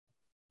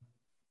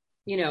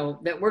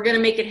 That we're going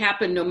to make it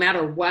happen no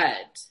matter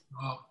what.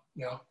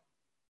 Yeah.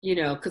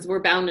 Because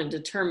we're bound and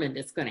determined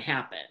it's going to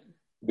happen.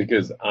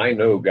 Because I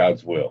know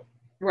God's will.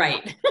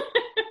 Right.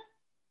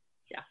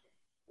 Yeah.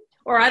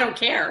 Or I don't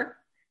care.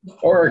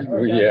 Or,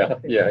 yeah.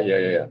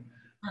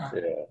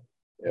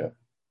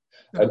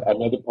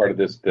 Another part of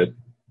this that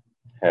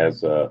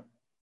has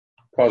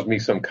caused me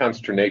some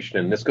consternation,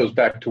 and this goes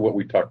back to what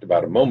we talked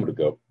about a moment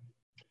ago.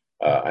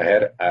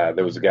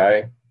 There was a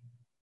guy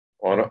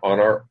on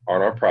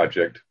our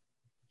project,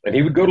 and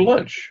he would go to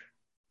lunch,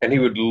 and he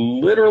would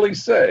literally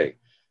say,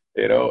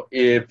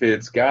 if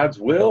it's God's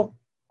will,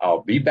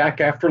 I'll be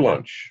back after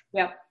lunch.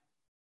 Yep.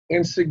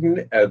 And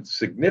a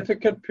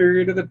significant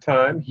period of the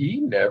time, he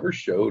never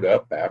showed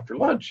up after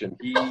lunch, and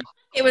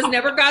it was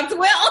never God's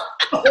will.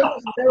 It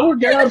was never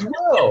God's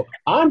will.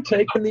 I'm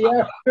taking the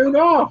afternoon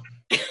off.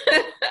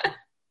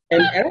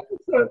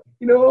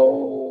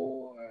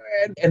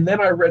 And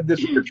then I read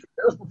this scripture.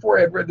 That was before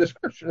I had read this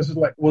scripture. This is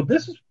like, well,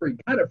 this is where he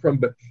got it from,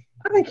 but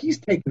I think he's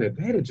taking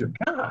advantage of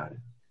God.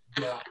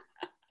 Yeah.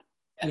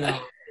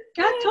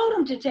 God told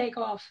him to take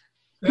off.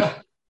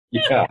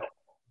 Yeah.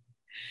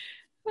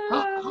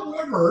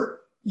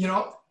 However,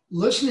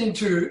 listening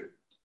to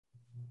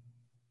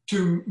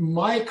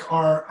Mike,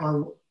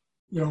 our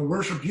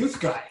worship youth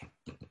guy,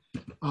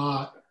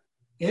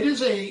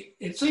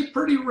 it's a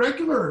pretty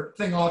regular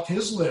thing off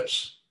his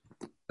lips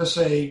to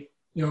say,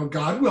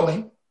 God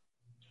willing,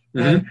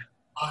 Mm-hmm. and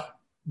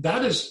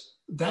that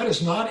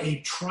is not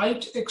a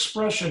trite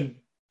expression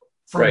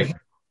from Right. him.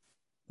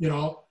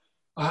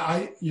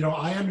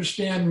 I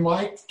understand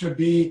Mike to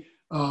be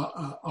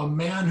a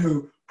man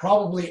who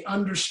probably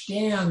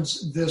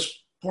understands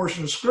this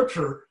portion of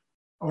scripture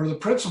or the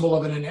principle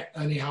of it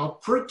anyhow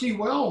pretty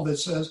well, that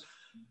says,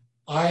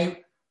 I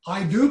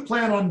do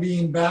plan on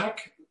being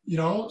back,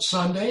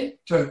 Sunday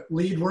to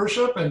lead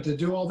worship and to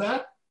do all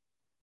that.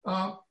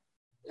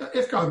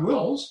 If God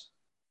wills,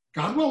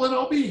 God will, and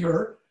I'll be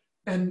here.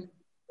 And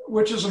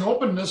which is an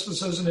openness that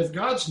says, and if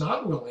God's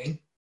not willing,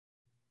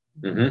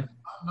 Mm-hmm.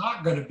 I'm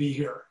not going to be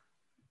here.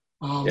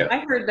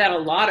 I heard that a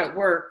lot at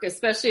work,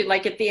 especially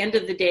like at the end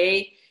of the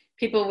day,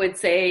 people would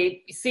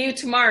say, see you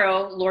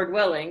tomorrow, Lord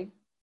willing.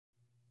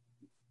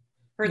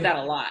 Heard that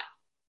a lot.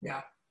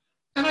 Yeah.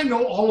 And I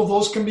know all of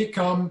those can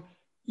become,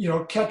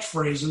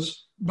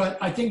 catchphrases, but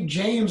I think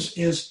James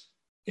is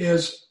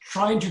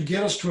trying to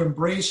get us to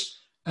embrace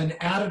an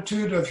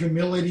attitude of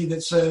humility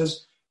that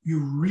says, you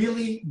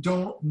really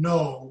don't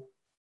know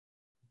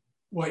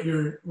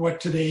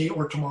what today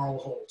or tomorrow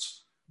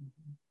holds.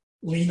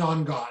 Lean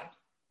on God.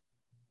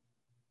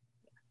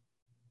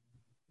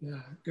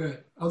 Yeah,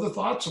 good. Other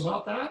thoughts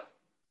about that?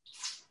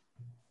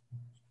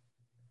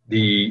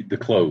 The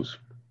close.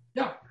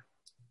 Yeah.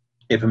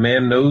 If a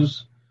man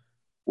knows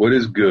what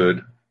is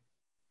good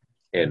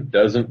and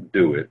doesn't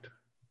do it,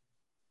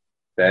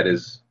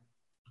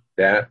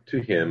 that to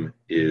him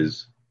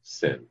is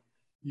sin.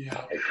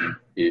 Yeah.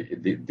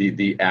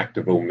 The act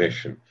of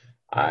omission.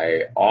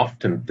 I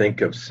often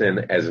think of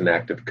sin as an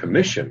act of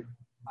commission.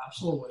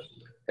 Absolutely.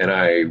 And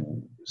I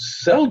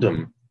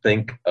seldom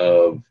think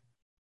of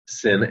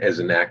sin as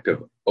an act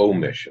of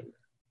omission.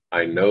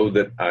 I know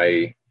that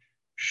I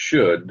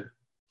should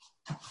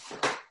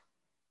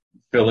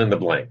fill in the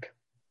blank.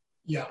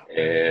 Yeah.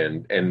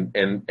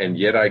 And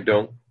yet I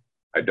don't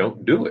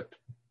do it.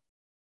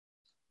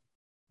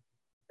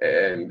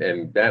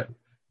 And that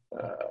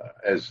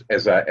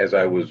as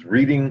I was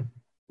reading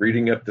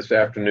up this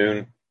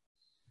afternoon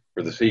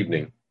or this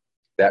evening,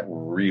 that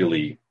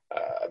really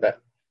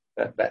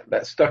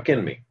that stuck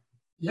in me.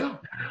 Yeah.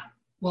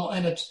 Well,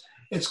 and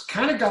it's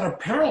kind of got a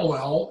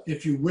parallel,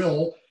 if you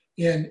will,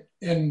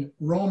 in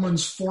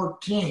Romans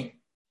 14.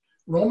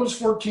 Romans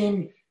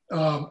 14,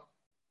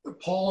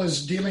 Paul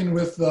is dealing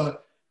with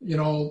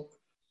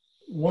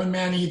one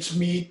man eats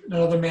meat,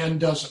 another man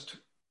doesn't.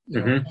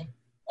 And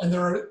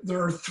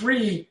there are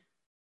three,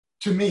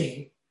 to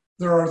me,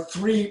 there are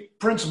three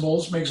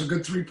principles, makes a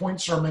good 3-point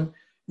sermon,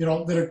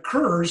 that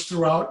occurs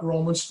throughout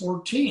Romans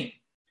 14.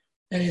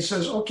 And he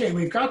says, okay,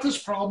 we've got this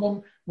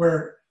problem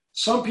where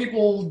some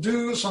people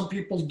do, some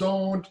people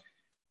don't.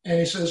 And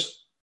he says,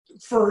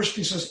 first,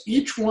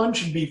 each one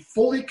should be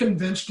fully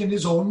convinced in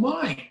his own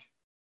mind.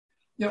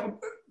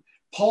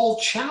 Paul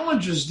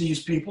challenges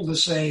these people to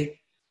say,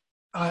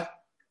 I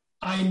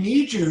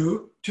need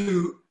you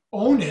to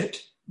own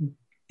it.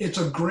 It's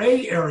a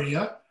gray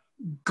area.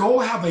 Go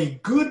have a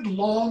good,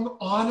 long,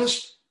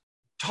 honest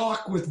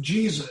talk with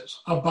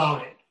Jesus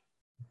about it.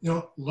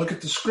 Look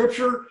at the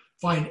scripture,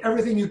 find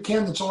everything you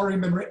can that's already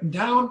been written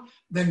down,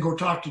 then go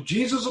talk to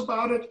Jesus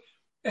about it.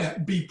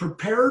 Be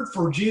prepared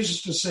for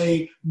Jesus to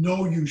say,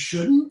 no, you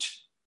shouldn't.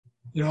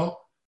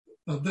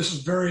 This is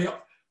very,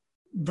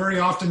 very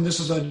often, this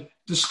is a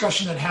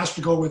discussion that has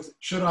to go with,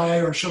 should I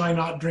or should I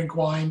not drink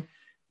wine?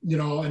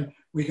 And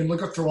we can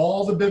look up through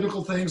all the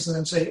biblical things and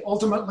then say,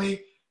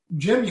 ultimately,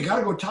 Jim, you got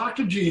to go talk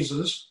to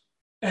Jesus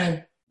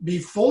and be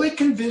fully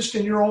convinced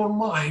in your own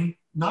mind,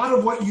 not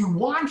of what you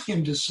want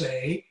him to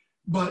say,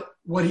 but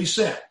what he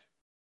said.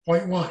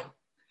 Point one.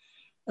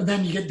 And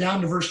then you get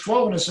down to verse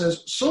 12 and it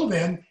says, so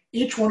then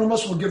each one of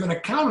us will give an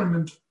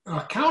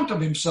account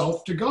of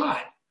himself to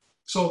God.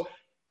 So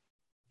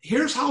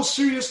here's how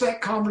serious that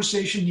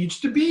conversation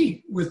needs to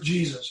be with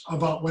Jesus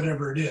about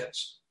whatever it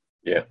is.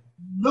 Yeah.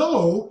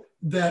 Know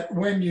that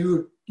when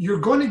you're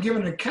going to give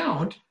an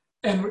account,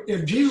 and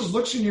if Jesus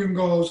looks at you and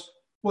goes,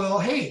 well,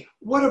 hey,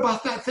 what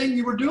about that thing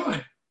you were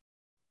doing?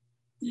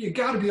 You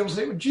got to be able to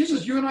say, well,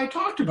 Jesus, you and I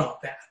talked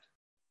about that.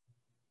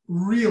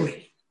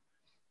 Really?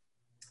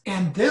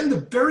 And then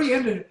the very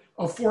end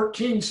of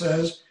 14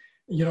 says,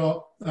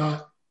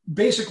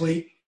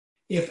 basically,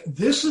 if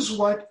this is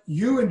what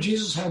you and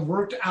Jesus have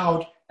worked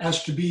out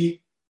as to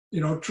be,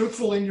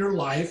 truthful in your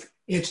life,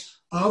 it's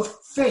of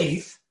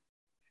faith,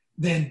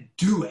 then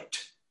do it.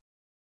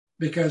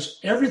 Because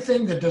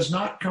everything that does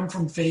not come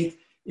from faith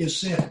is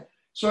sin.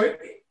 So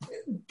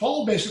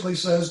Paul basically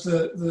says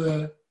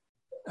that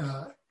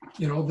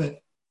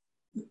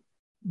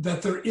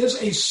there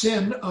is a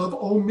sin of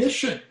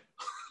omission.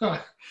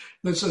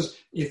 That says,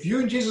 if you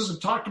and Jesus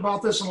have talked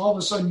about this and all of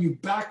a sudden you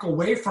back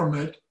away from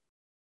it,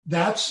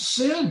 that's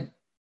sin.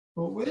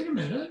 But wait a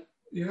minute.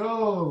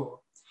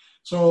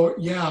 So,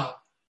 yeah,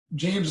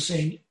 James is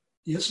saying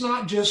it's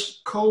not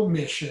just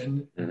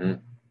commission. Mm-hmm.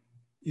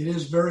 It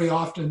is very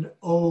often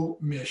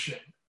omission.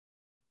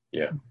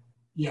 Yeah.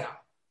 Yeah.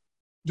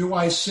 Do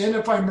I sin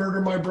if I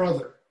murder my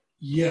brother?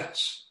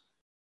 Yes.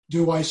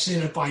 Do I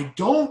sin if I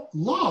don't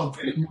love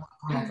my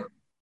brother?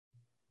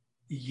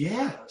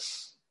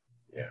 Yes.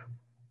 Yeah.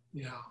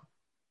 Yeah.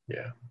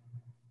 Yeah.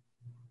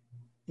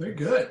 Very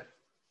good.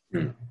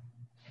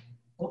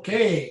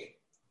 Okay.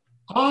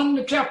 On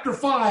to chapter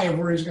 5,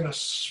 where he's going to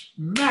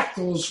smack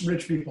those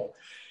rich people.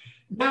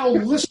 Now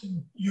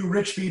listen, you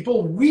rich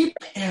people, weep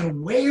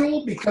and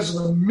wail because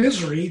of the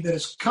misery that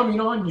is coming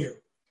on you.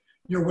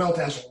 Your wealth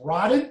has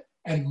rotted,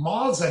 and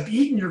moths have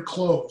eaten your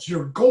clothes.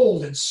 Your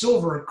gold and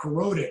silver are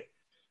corroded.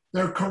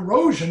 Their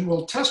corrosion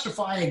will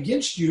testify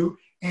against you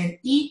and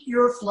eat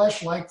your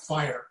flesh like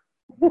fire.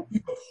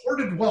 You have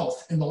hoarded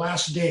wealth in the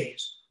last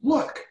days.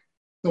 Look,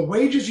 the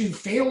wages you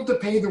failed to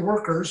pay the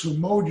workers who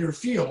mowed your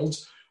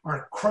fields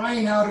are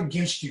crying out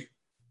against you.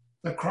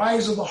 The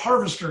cries of the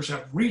harvesters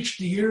have reached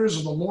the ears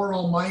of the Lord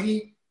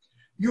Almighty.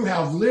 You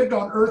have lived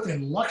on earth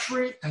in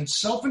luxury and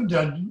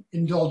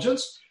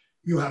self-indulgence.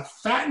 You have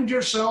fattened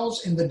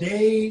yourselves in the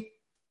day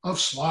of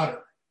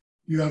slaughter.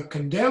 You have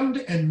condemned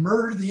and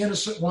murdered the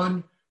innocent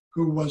one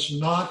who was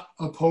not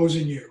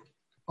opposing you.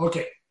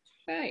 Okay.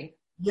 Hey.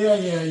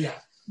 Yeah.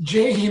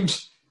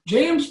 James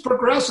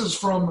progresses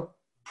from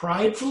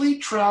pridefully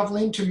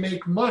traveling to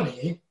make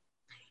money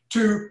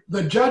to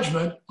the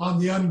judgment on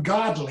the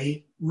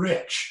ungodly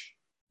rich.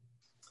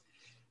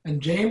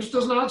 And James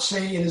does not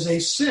say it is a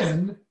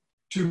sin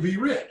to be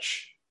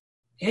rich.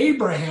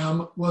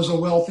 Abraham was a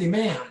wealthy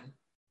man,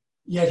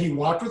 yet he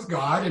walked with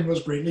God and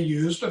was greatly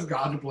used of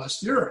God to bless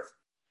the earth.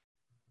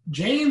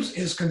 James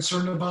is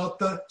concerned about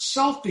the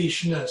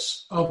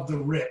selfishness of the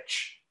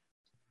rich.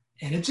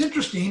 And it's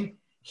interesting,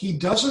 he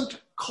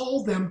doesn't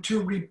call them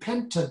to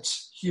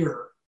repentance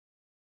here.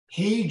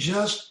 He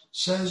just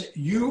says,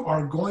 you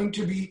are going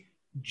to be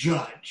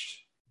judged.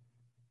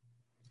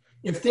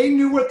 If they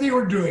knew what they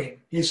were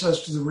doing, he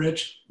says to the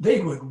rich,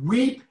 they would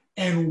weep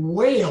and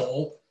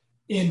wail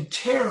in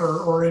terror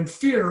or in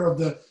fear of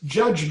the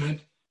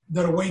judgment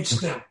that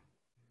awaits them.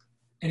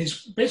 And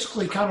he's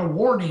basically kind of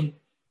warning,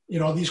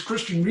 these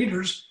Christian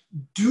readers,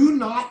 do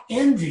not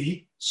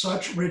envy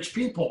such rich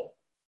people.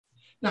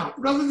 Now,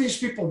 whether these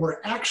people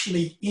were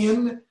actually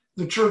in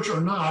the church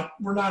or not,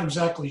 we're not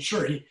exactly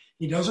sure.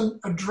 He doesn't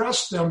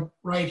address them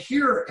right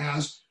here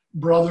as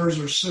brothers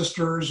or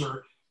sisters,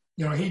 or,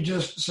 he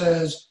just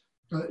says,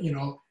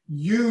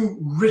 you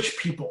rich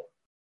people.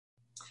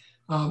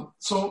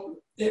 So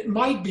it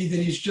might be that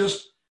he's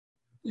just,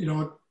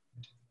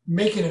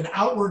 making an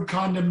outward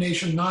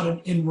condemnation, not an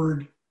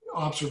inward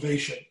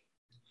observation.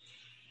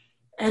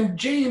 And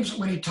James,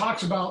 when he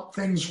talks about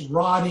things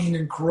rotting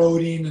and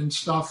corroding and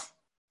stuff,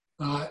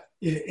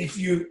 if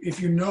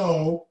you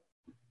know,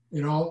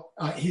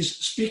 he's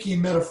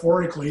speaking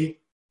metaphorically.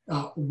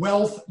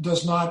 Wealth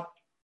does not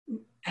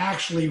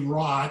actually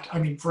rot. I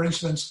mean, for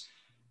instance,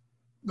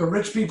 the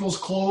rich people's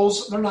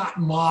clothes, they're not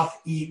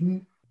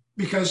moth-eaten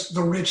because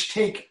the rich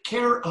take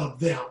care of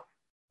them.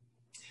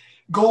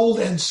 Gold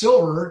and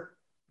silver,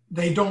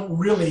 they don't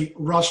really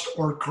rust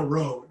or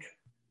corrode.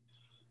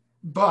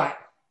 But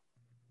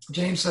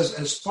James says,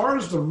 as far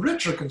as the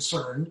rich are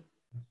concerned,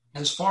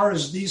 as far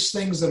as these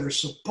things that are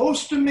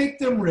supposed to make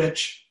them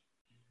rich,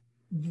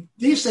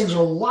 these things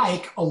are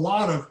like a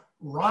lot of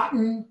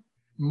rotten,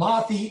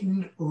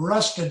 moth-eaten,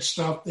 rusted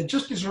stuff that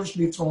just deserves to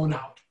be thrown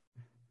out.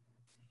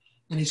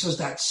 And he says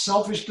that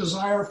selfish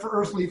desire for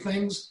earthly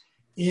things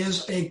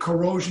is a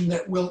corrosion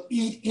that will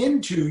eat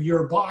into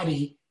your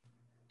body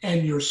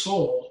and your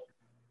soul.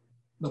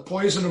 The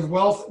poison of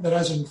wealth that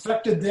has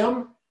infected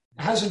them,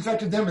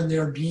 and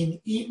they're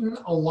being eaten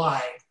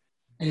alive.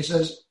 And he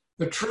says,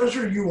 the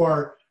treasure you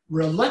are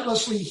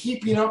relentlessly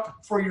heaping up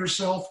for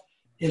yourself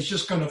is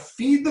just going to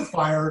feed the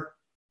fire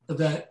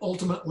that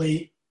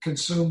ultimately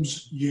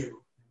consumes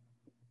you.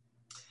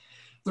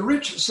 The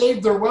rich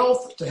save their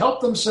wealth to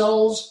help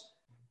themselves,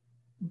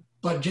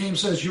 but James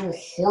says your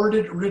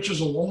hoarded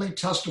riches will only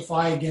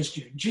testify against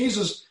you.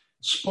 Jesus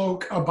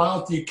spoke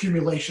about the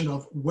accumulation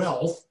of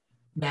wealth,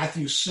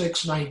 Matthew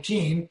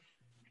 6:19.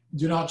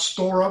 Do not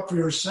store up for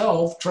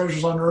yourself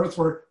treasures on earth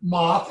where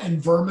moth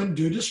and vermin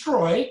do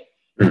destroy,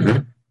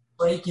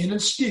 break in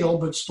and steal,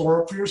 but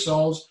store up for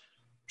yourselves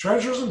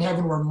treasures in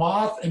heaven where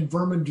moth and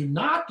vermin do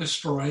not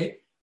destroy,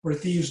 where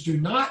thieves do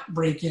not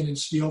break in and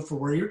steal. For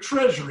where your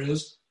treasure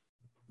is,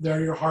 there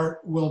your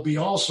heart will be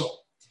also.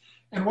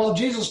 And while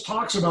Jesus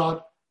talks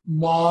about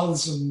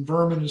moths and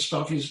vermin and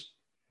stuff,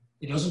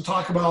 he doesn't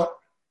talk about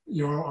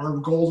our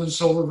gold and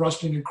silver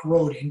rusting and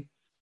corroding,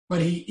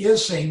 but he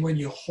is saying when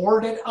you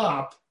hoard it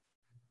up,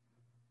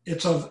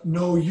 it's of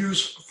no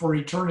use for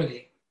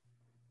eternity.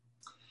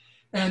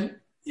 And,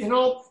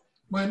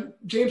 when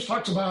James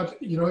talks about,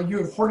 you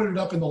have hoarded it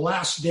up in the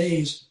last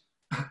days,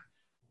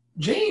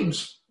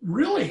 James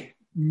really,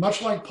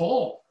 much like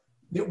Paul,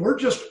 that we're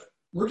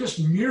just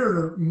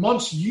mere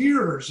months,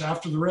 years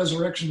after the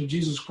resurrection of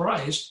Jesus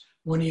Christ,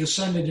 when he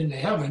ascended into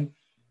heaven.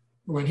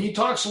 When he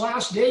talks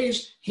last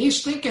days,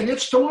 he's thinking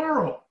it's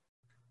tomorrow.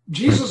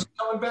 Jesus is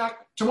coming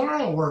back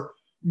tomorrow or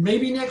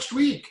maybe next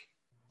week.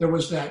 There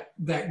was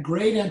that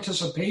great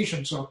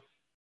anticipation, so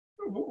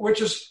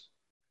which is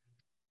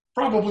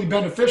probably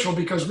beneficial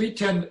because we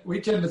tend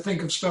to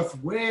think of stuff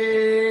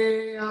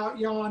way out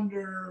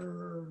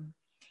yonder.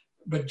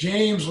 But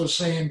James was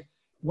saying,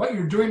 what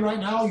you're doing right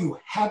now, you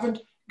haven't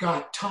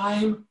got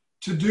time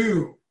to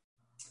do.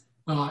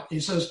 He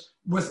says,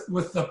 with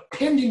the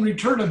pending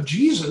return of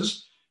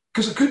Jesus,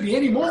 because it could be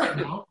any moment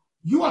now,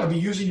 you ought to be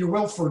using your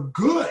wealth for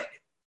good,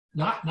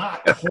 not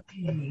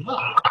holding it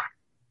up.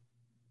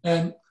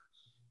 And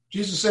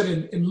Jesus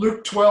said in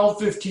Luke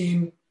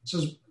 12:15,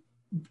 says,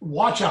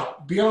 watch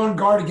out, be on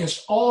guard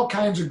against all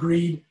kinds of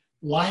greed.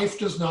 Life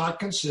does not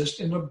consist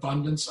in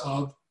abundance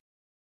of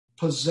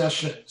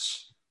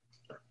possessions.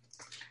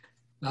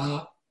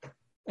 And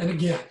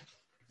again,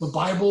 the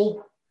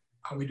Bible,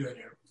 how are we doing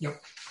here?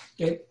 Yep.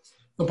 Okay.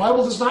 The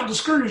Bible does not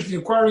discourage the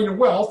acquiring of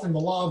wealth. In the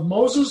law of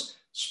Moses,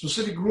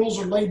 specific rules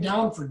are laid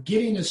down for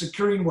getting and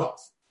securing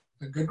wealth.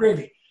 Good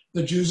gravy.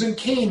 The Jews in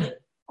Canaan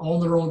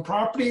owned their own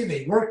property.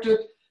 They worked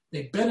it.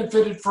 They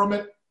benefited from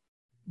it.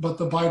 But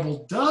the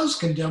Bible does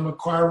condemn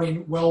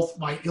acquiring wealth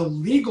by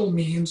illegal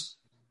means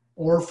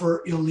or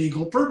for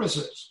illegal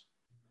purposes.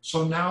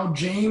 So now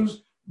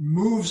James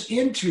moves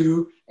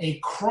into a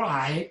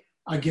cry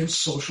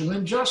against social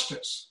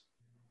injustice.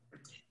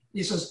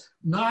 He says,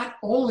 not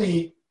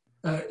only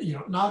have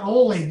you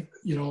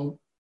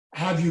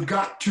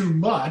got too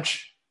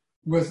much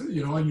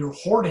and you're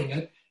hoarding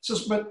it. He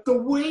says, but the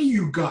way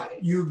you got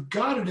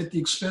it at the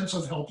expense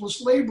of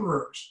helpless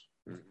laborers.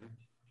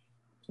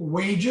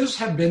 Wages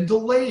have been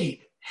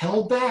delayed,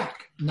 held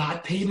back,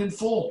 not paid in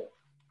full.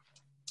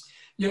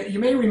 You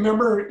may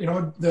remember,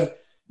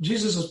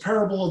 Jesus'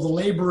 parable of the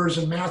laborers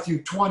in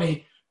Matthew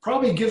 20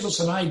 probably gives us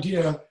an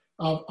idea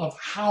of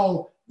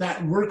how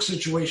that work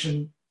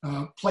situation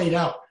played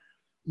out.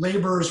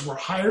 Laborers were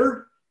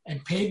hired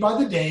and paid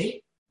by the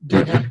day.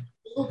 They had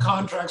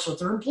contracts with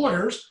their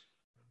employers.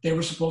 They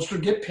were supposed to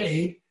get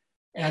paid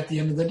at the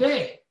end of the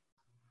day.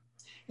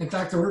 In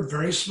fact, there were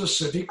very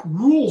specific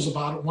rules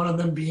about it, one of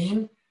them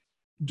being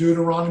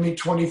Deuteronomy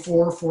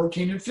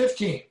 24:14 and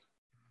 15,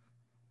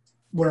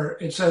 where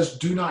it says,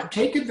 do not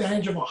take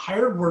advantage of a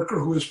hired worker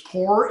who is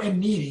poor and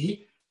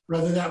needy,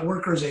 whether that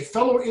worker is a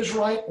fellow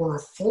Israelite or a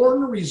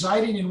foreigner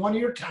residing in one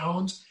of your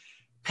towns.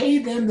 Pay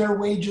them their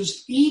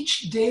wages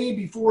each day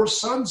before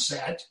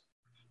sunset,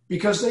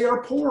 because they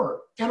are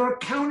poor and are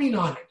counting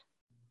on it.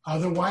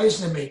 Otherwise,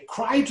 they may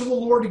cry to the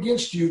Lord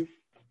against you,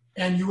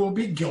 and you will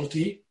be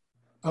guilty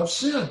of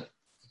sin.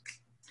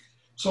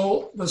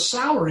 So the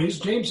salaries,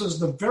 James says,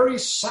 the very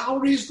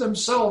salaries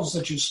themselves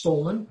that you've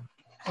stolen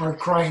are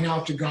crying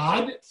out to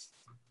God,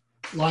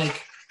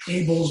 like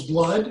Abel's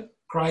blood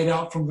cried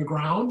out from the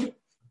ground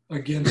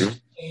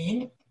against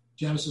Cain,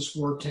 Genesis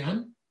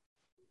 4:10.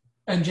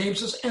 And James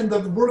says, and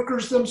the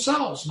workers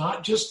themselves,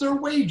 not just their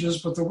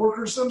wages, but the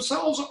workers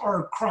themselves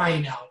are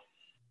crying out.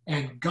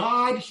 And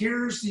God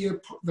hears the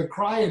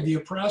cry of the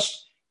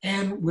oppressed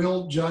and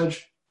will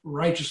judge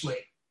righteously.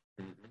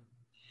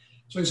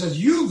 So he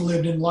says, you've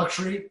lived in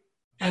luxury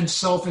and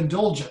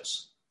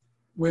self-indulgence,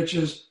 which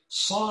is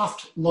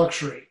soft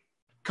luxury.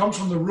 Comes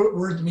from the root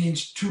word that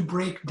means to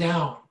break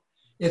down.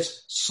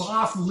 It's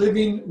soft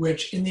living,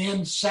 which in the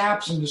end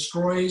saps and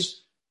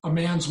destroys a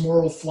man's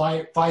moral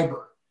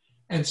fiber.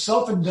 And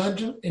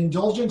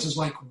self-indulgence is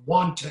like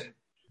wanton.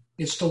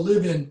 It's to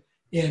live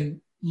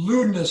in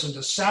lewdness and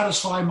to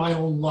satisfy my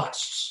own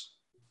lusts.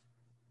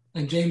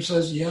 And James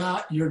says,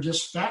 yeah, you're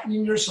just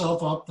fattening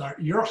yourself up.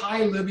 Your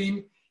high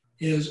living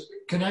is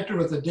connected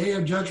with the day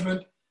of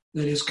judgment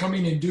that is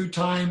coming in due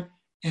time.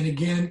 And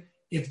again,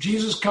 if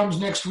Jesus comes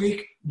next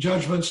week,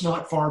 judgment's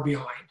not far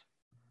behind.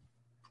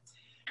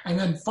 And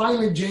then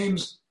finally,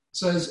 James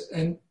says,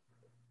 and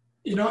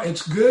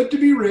it's good to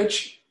be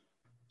rich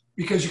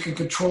because you can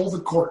control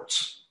the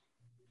courts.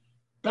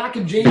 Back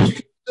in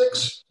James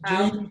 6,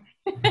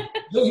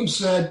 James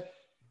said,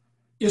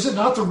 is it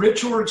not the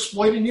rich who are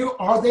exploiting you?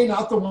 Are they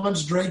not the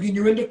ones dragging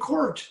you into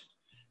court?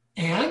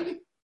 And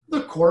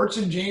the courts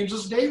in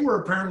James's day were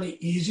apparently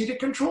easy to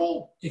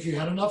control if you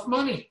had enough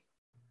money.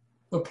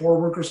 The poor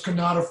workers could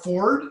not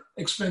afford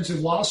expensive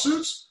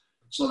lawsuits,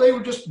 so they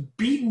were just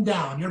beaten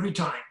down every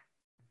time.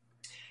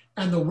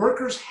 And the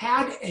workers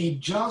had a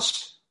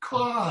just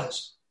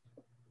cause,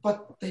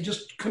 but they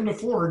just couldn't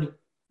afford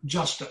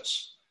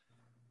justice.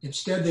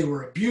 Instead, they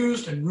were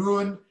abused and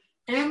ruined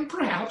and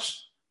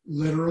perhaps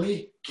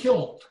literally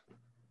killed.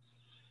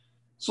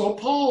 So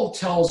Paul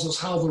tells us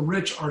how the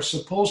rich are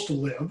supposed to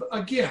live.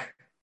 Again,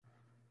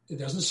 it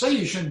doesn't say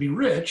you shouldn't be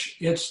rich.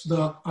 It's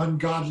the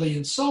ungodly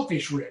and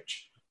selfish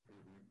rich.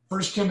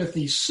 1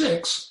 Timothy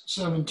 6,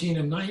 17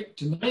 and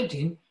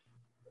 19,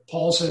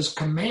 Paul says,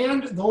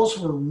 command those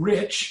who are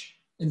rich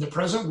in the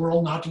present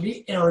world not to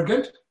be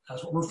arrogant.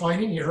 That's what we're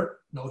finding here.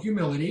 No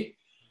humility.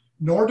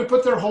 Nor to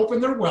put their hope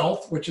in their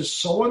wealth, which is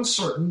so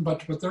uncertain, but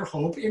to put their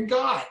hope in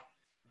God,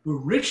 who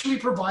richly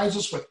provides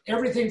us with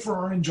everything for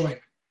our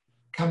enjoyment.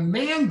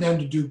 Command them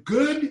to do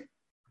good,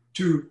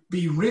 to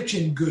be rich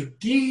in good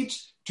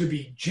deeds, to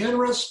be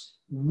generous,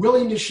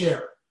 willing to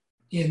share.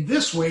 In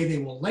this way, they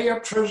will lay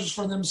up treasures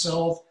for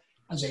themselves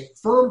as a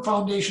firm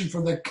foundation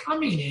for the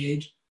coming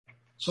age,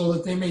 so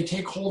that they may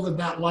take hold of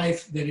that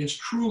life that is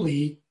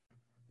truly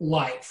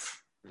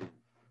life.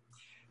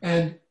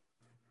 And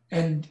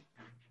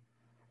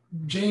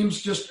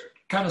James just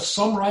kind of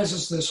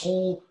summarizes this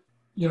whole,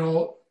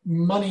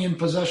 money and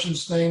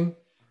possessions thing.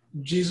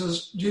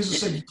 Jesus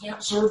said you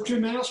can't serve two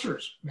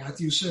masters,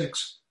 Matthew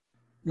 6.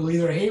 You'll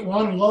either hate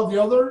one and love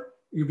the other,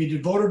 you'll be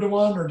devoted to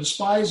one or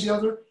despise the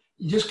other.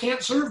 You just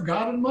can't serve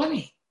God and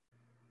money.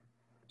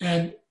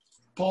 And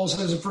Paul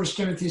says in 1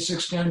 Timothy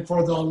 6:10,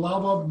 for the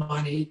love of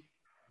money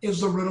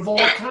is the root of all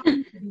kinds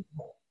of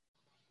evil.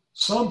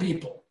 Some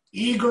people,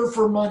 eager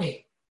for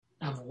money,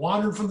 have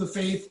wandered from the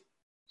faith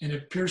and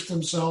have pierced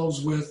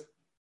themselves with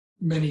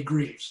many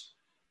griefs.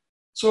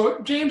 So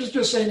James is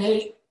just saying,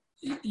 hey,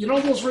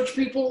 those rich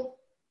people,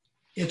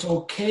 it's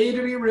okay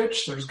to be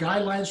rich. There's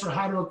guidelines for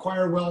how to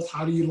acquire wealth,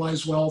 how to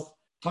utilize wealth.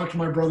 Talk to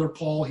my brother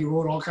Paul. He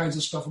wrote all kinds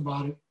of stuff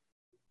about it.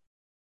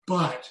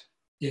 But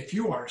if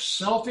you are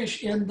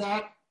selfish in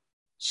that,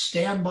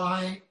 stand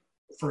by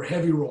for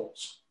heavy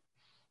rolls.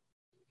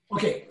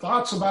 Okay,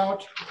 thoughts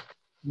about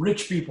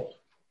rich people.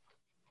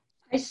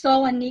 I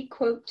saw a neat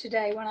quote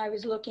today when I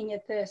was looking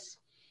at this,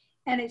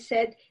 and it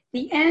said,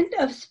 the end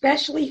of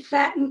specially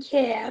fattened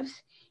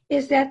calves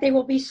is that they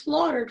will be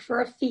slaughtered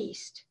for a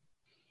feast.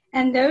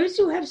 And those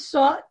who have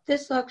sought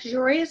this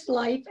luxurious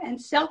life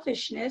and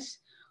selfishness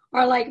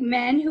are like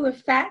men who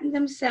have fattened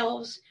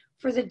themselves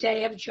for the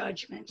day of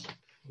judgment.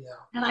 Yeah.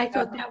 And I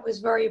thought that was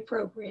very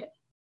appropriate.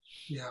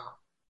 Yeah.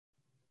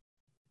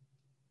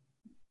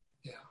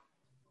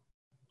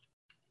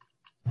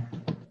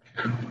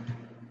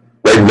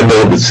 in the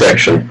middle of the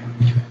section,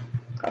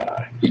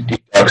 he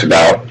talks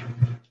about,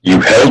 you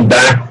held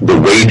back the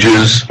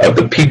wages of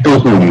the people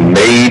who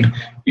made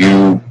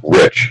you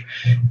rich.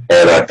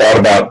 And I thought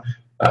about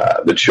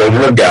the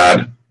children of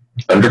God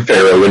under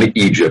Pharaoh in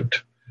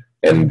Egypt,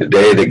 and the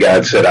day that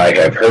God said, I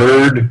have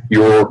heard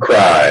your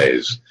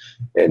cries.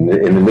 And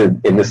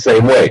in the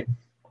same way,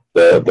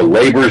 the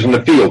laborers in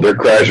the field, their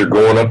cries are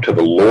going up to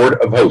the Lord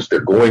of hosts. They're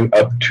going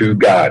up to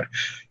God.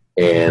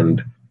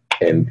 And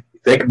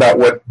think about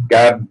what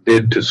God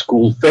did to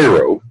school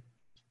Pharaoh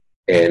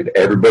and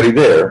everybody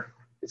there.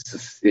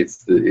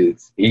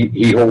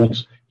 He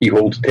holds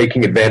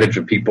taking advantage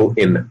of people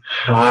in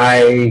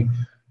high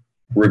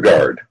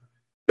regard.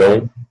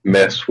 Don't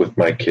mess with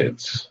my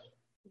kids.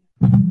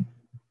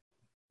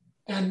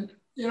 And,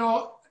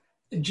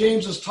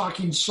 James is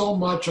talking so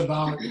much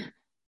about,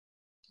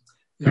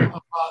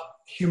 about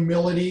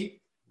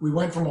humility. We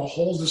went from a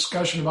whole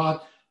discussion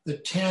about the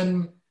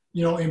 10,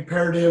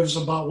 imperatives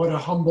about what a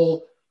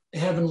humble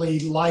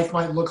heavenly life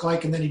might look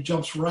like. And then he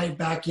jumps right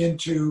back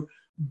into,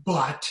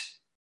 but.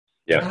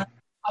 Yeah. And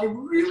I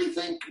really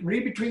think,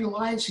 read between the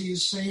lines,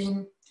 he's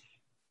saying,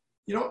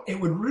 it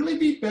would really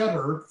be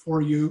better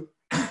for you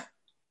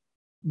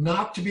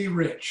not to be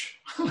rich.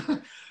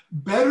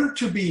 Better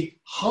to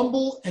be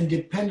humble and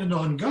dependent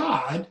on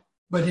God,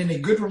 but in a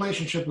good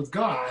relationship with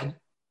God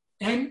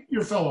and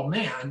your fellow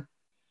man,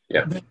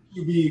 than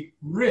to be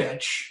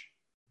rich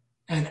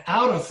and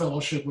out of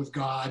fellowship with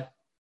God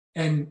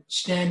and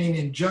standing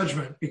in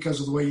judgment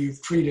because of the way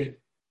you've treated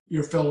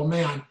your fellow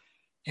man.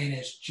 And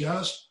it's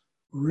just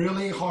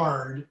really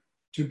hard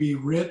to be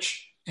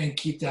rich and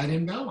keep that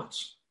in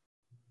balance.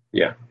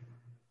 Yeah.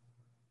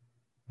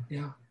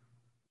 Yeah.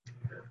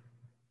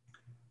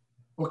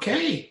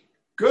 Okay,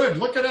 good.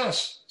 Look at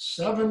us,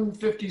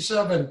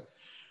 7:57.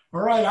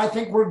 All right, I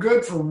think we're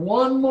good for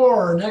one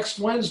more. Next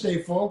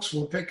Wednesday, folks,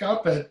 we'll pick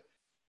up at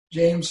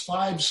James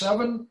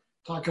 5:7,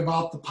 talk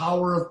about the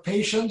power of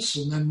patience,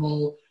 and then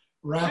we'll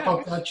wrap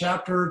up that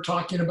chapter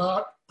talking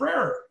about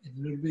prayer.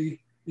 And it'll be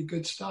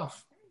good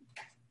stuff.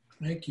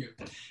 Thank you.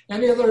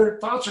 Any other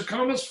thoughts or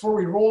comments before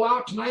we roll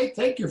out tonight?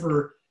 Thank you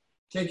for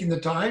taking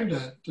the time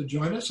to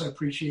join us. I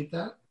appreciate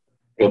that.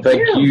 Well,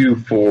 thank you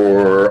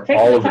for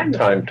all of the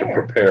time to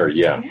prepare.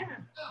 Yeah.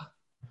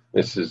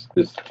 It's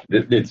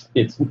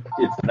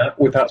not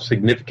without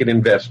significant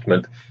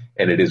investment,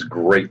 and it is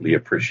greatly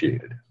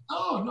appreciated.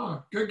 Oh,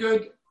 no.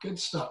 Good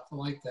stuff. I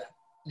like that.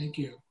 Thank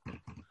you.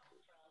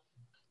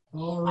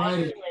 All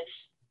righty.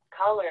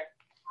 Color.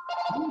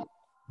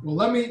 Well,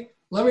 let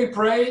me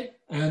pray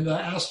and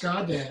ask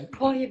God to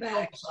Pull you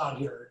back out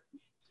here.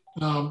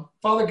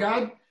 Father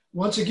God,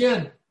 once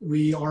again,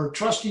 we are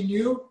trusting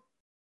you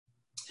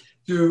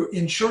to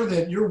ensure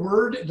that your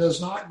word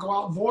does not go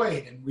out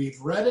void. And we've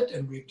read it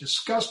and we've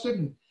discussed it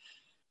and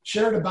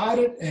shared about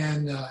it,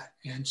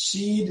 and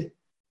seed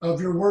of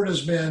your word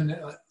has been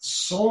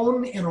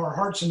sown in our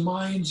hearts and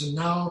minds. And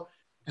now,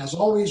 as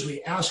always,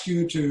 we ask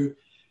you to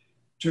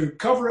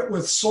cover it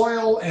with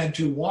soil and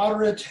to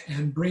water it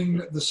and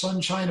bring the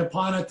sunshine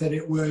upon it, that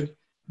it would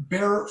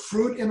bear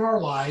fruit in our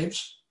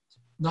lives,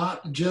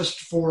 not just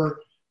for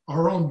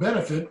our own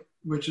benefit,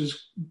 which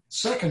is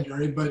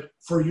secondary, but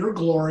for your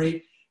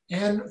glory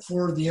and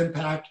for the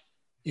impact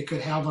it could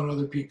have on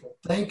other people.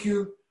 Thank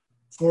you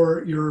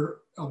for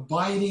your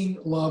abiding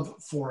love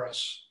for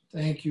us.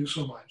 Thank you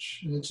so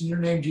much. And it's in your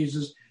name,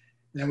 Jesus,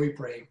 that we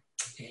pray.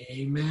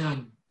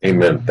 Amen.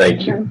 Amen.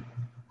 Thank you.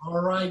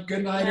 All right.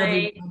 Good night,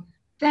 everyone.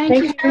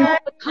 Thank you for all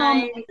the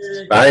comments.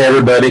 Bye,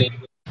 everybody.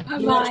 Bye-bye.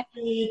 See you next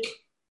week.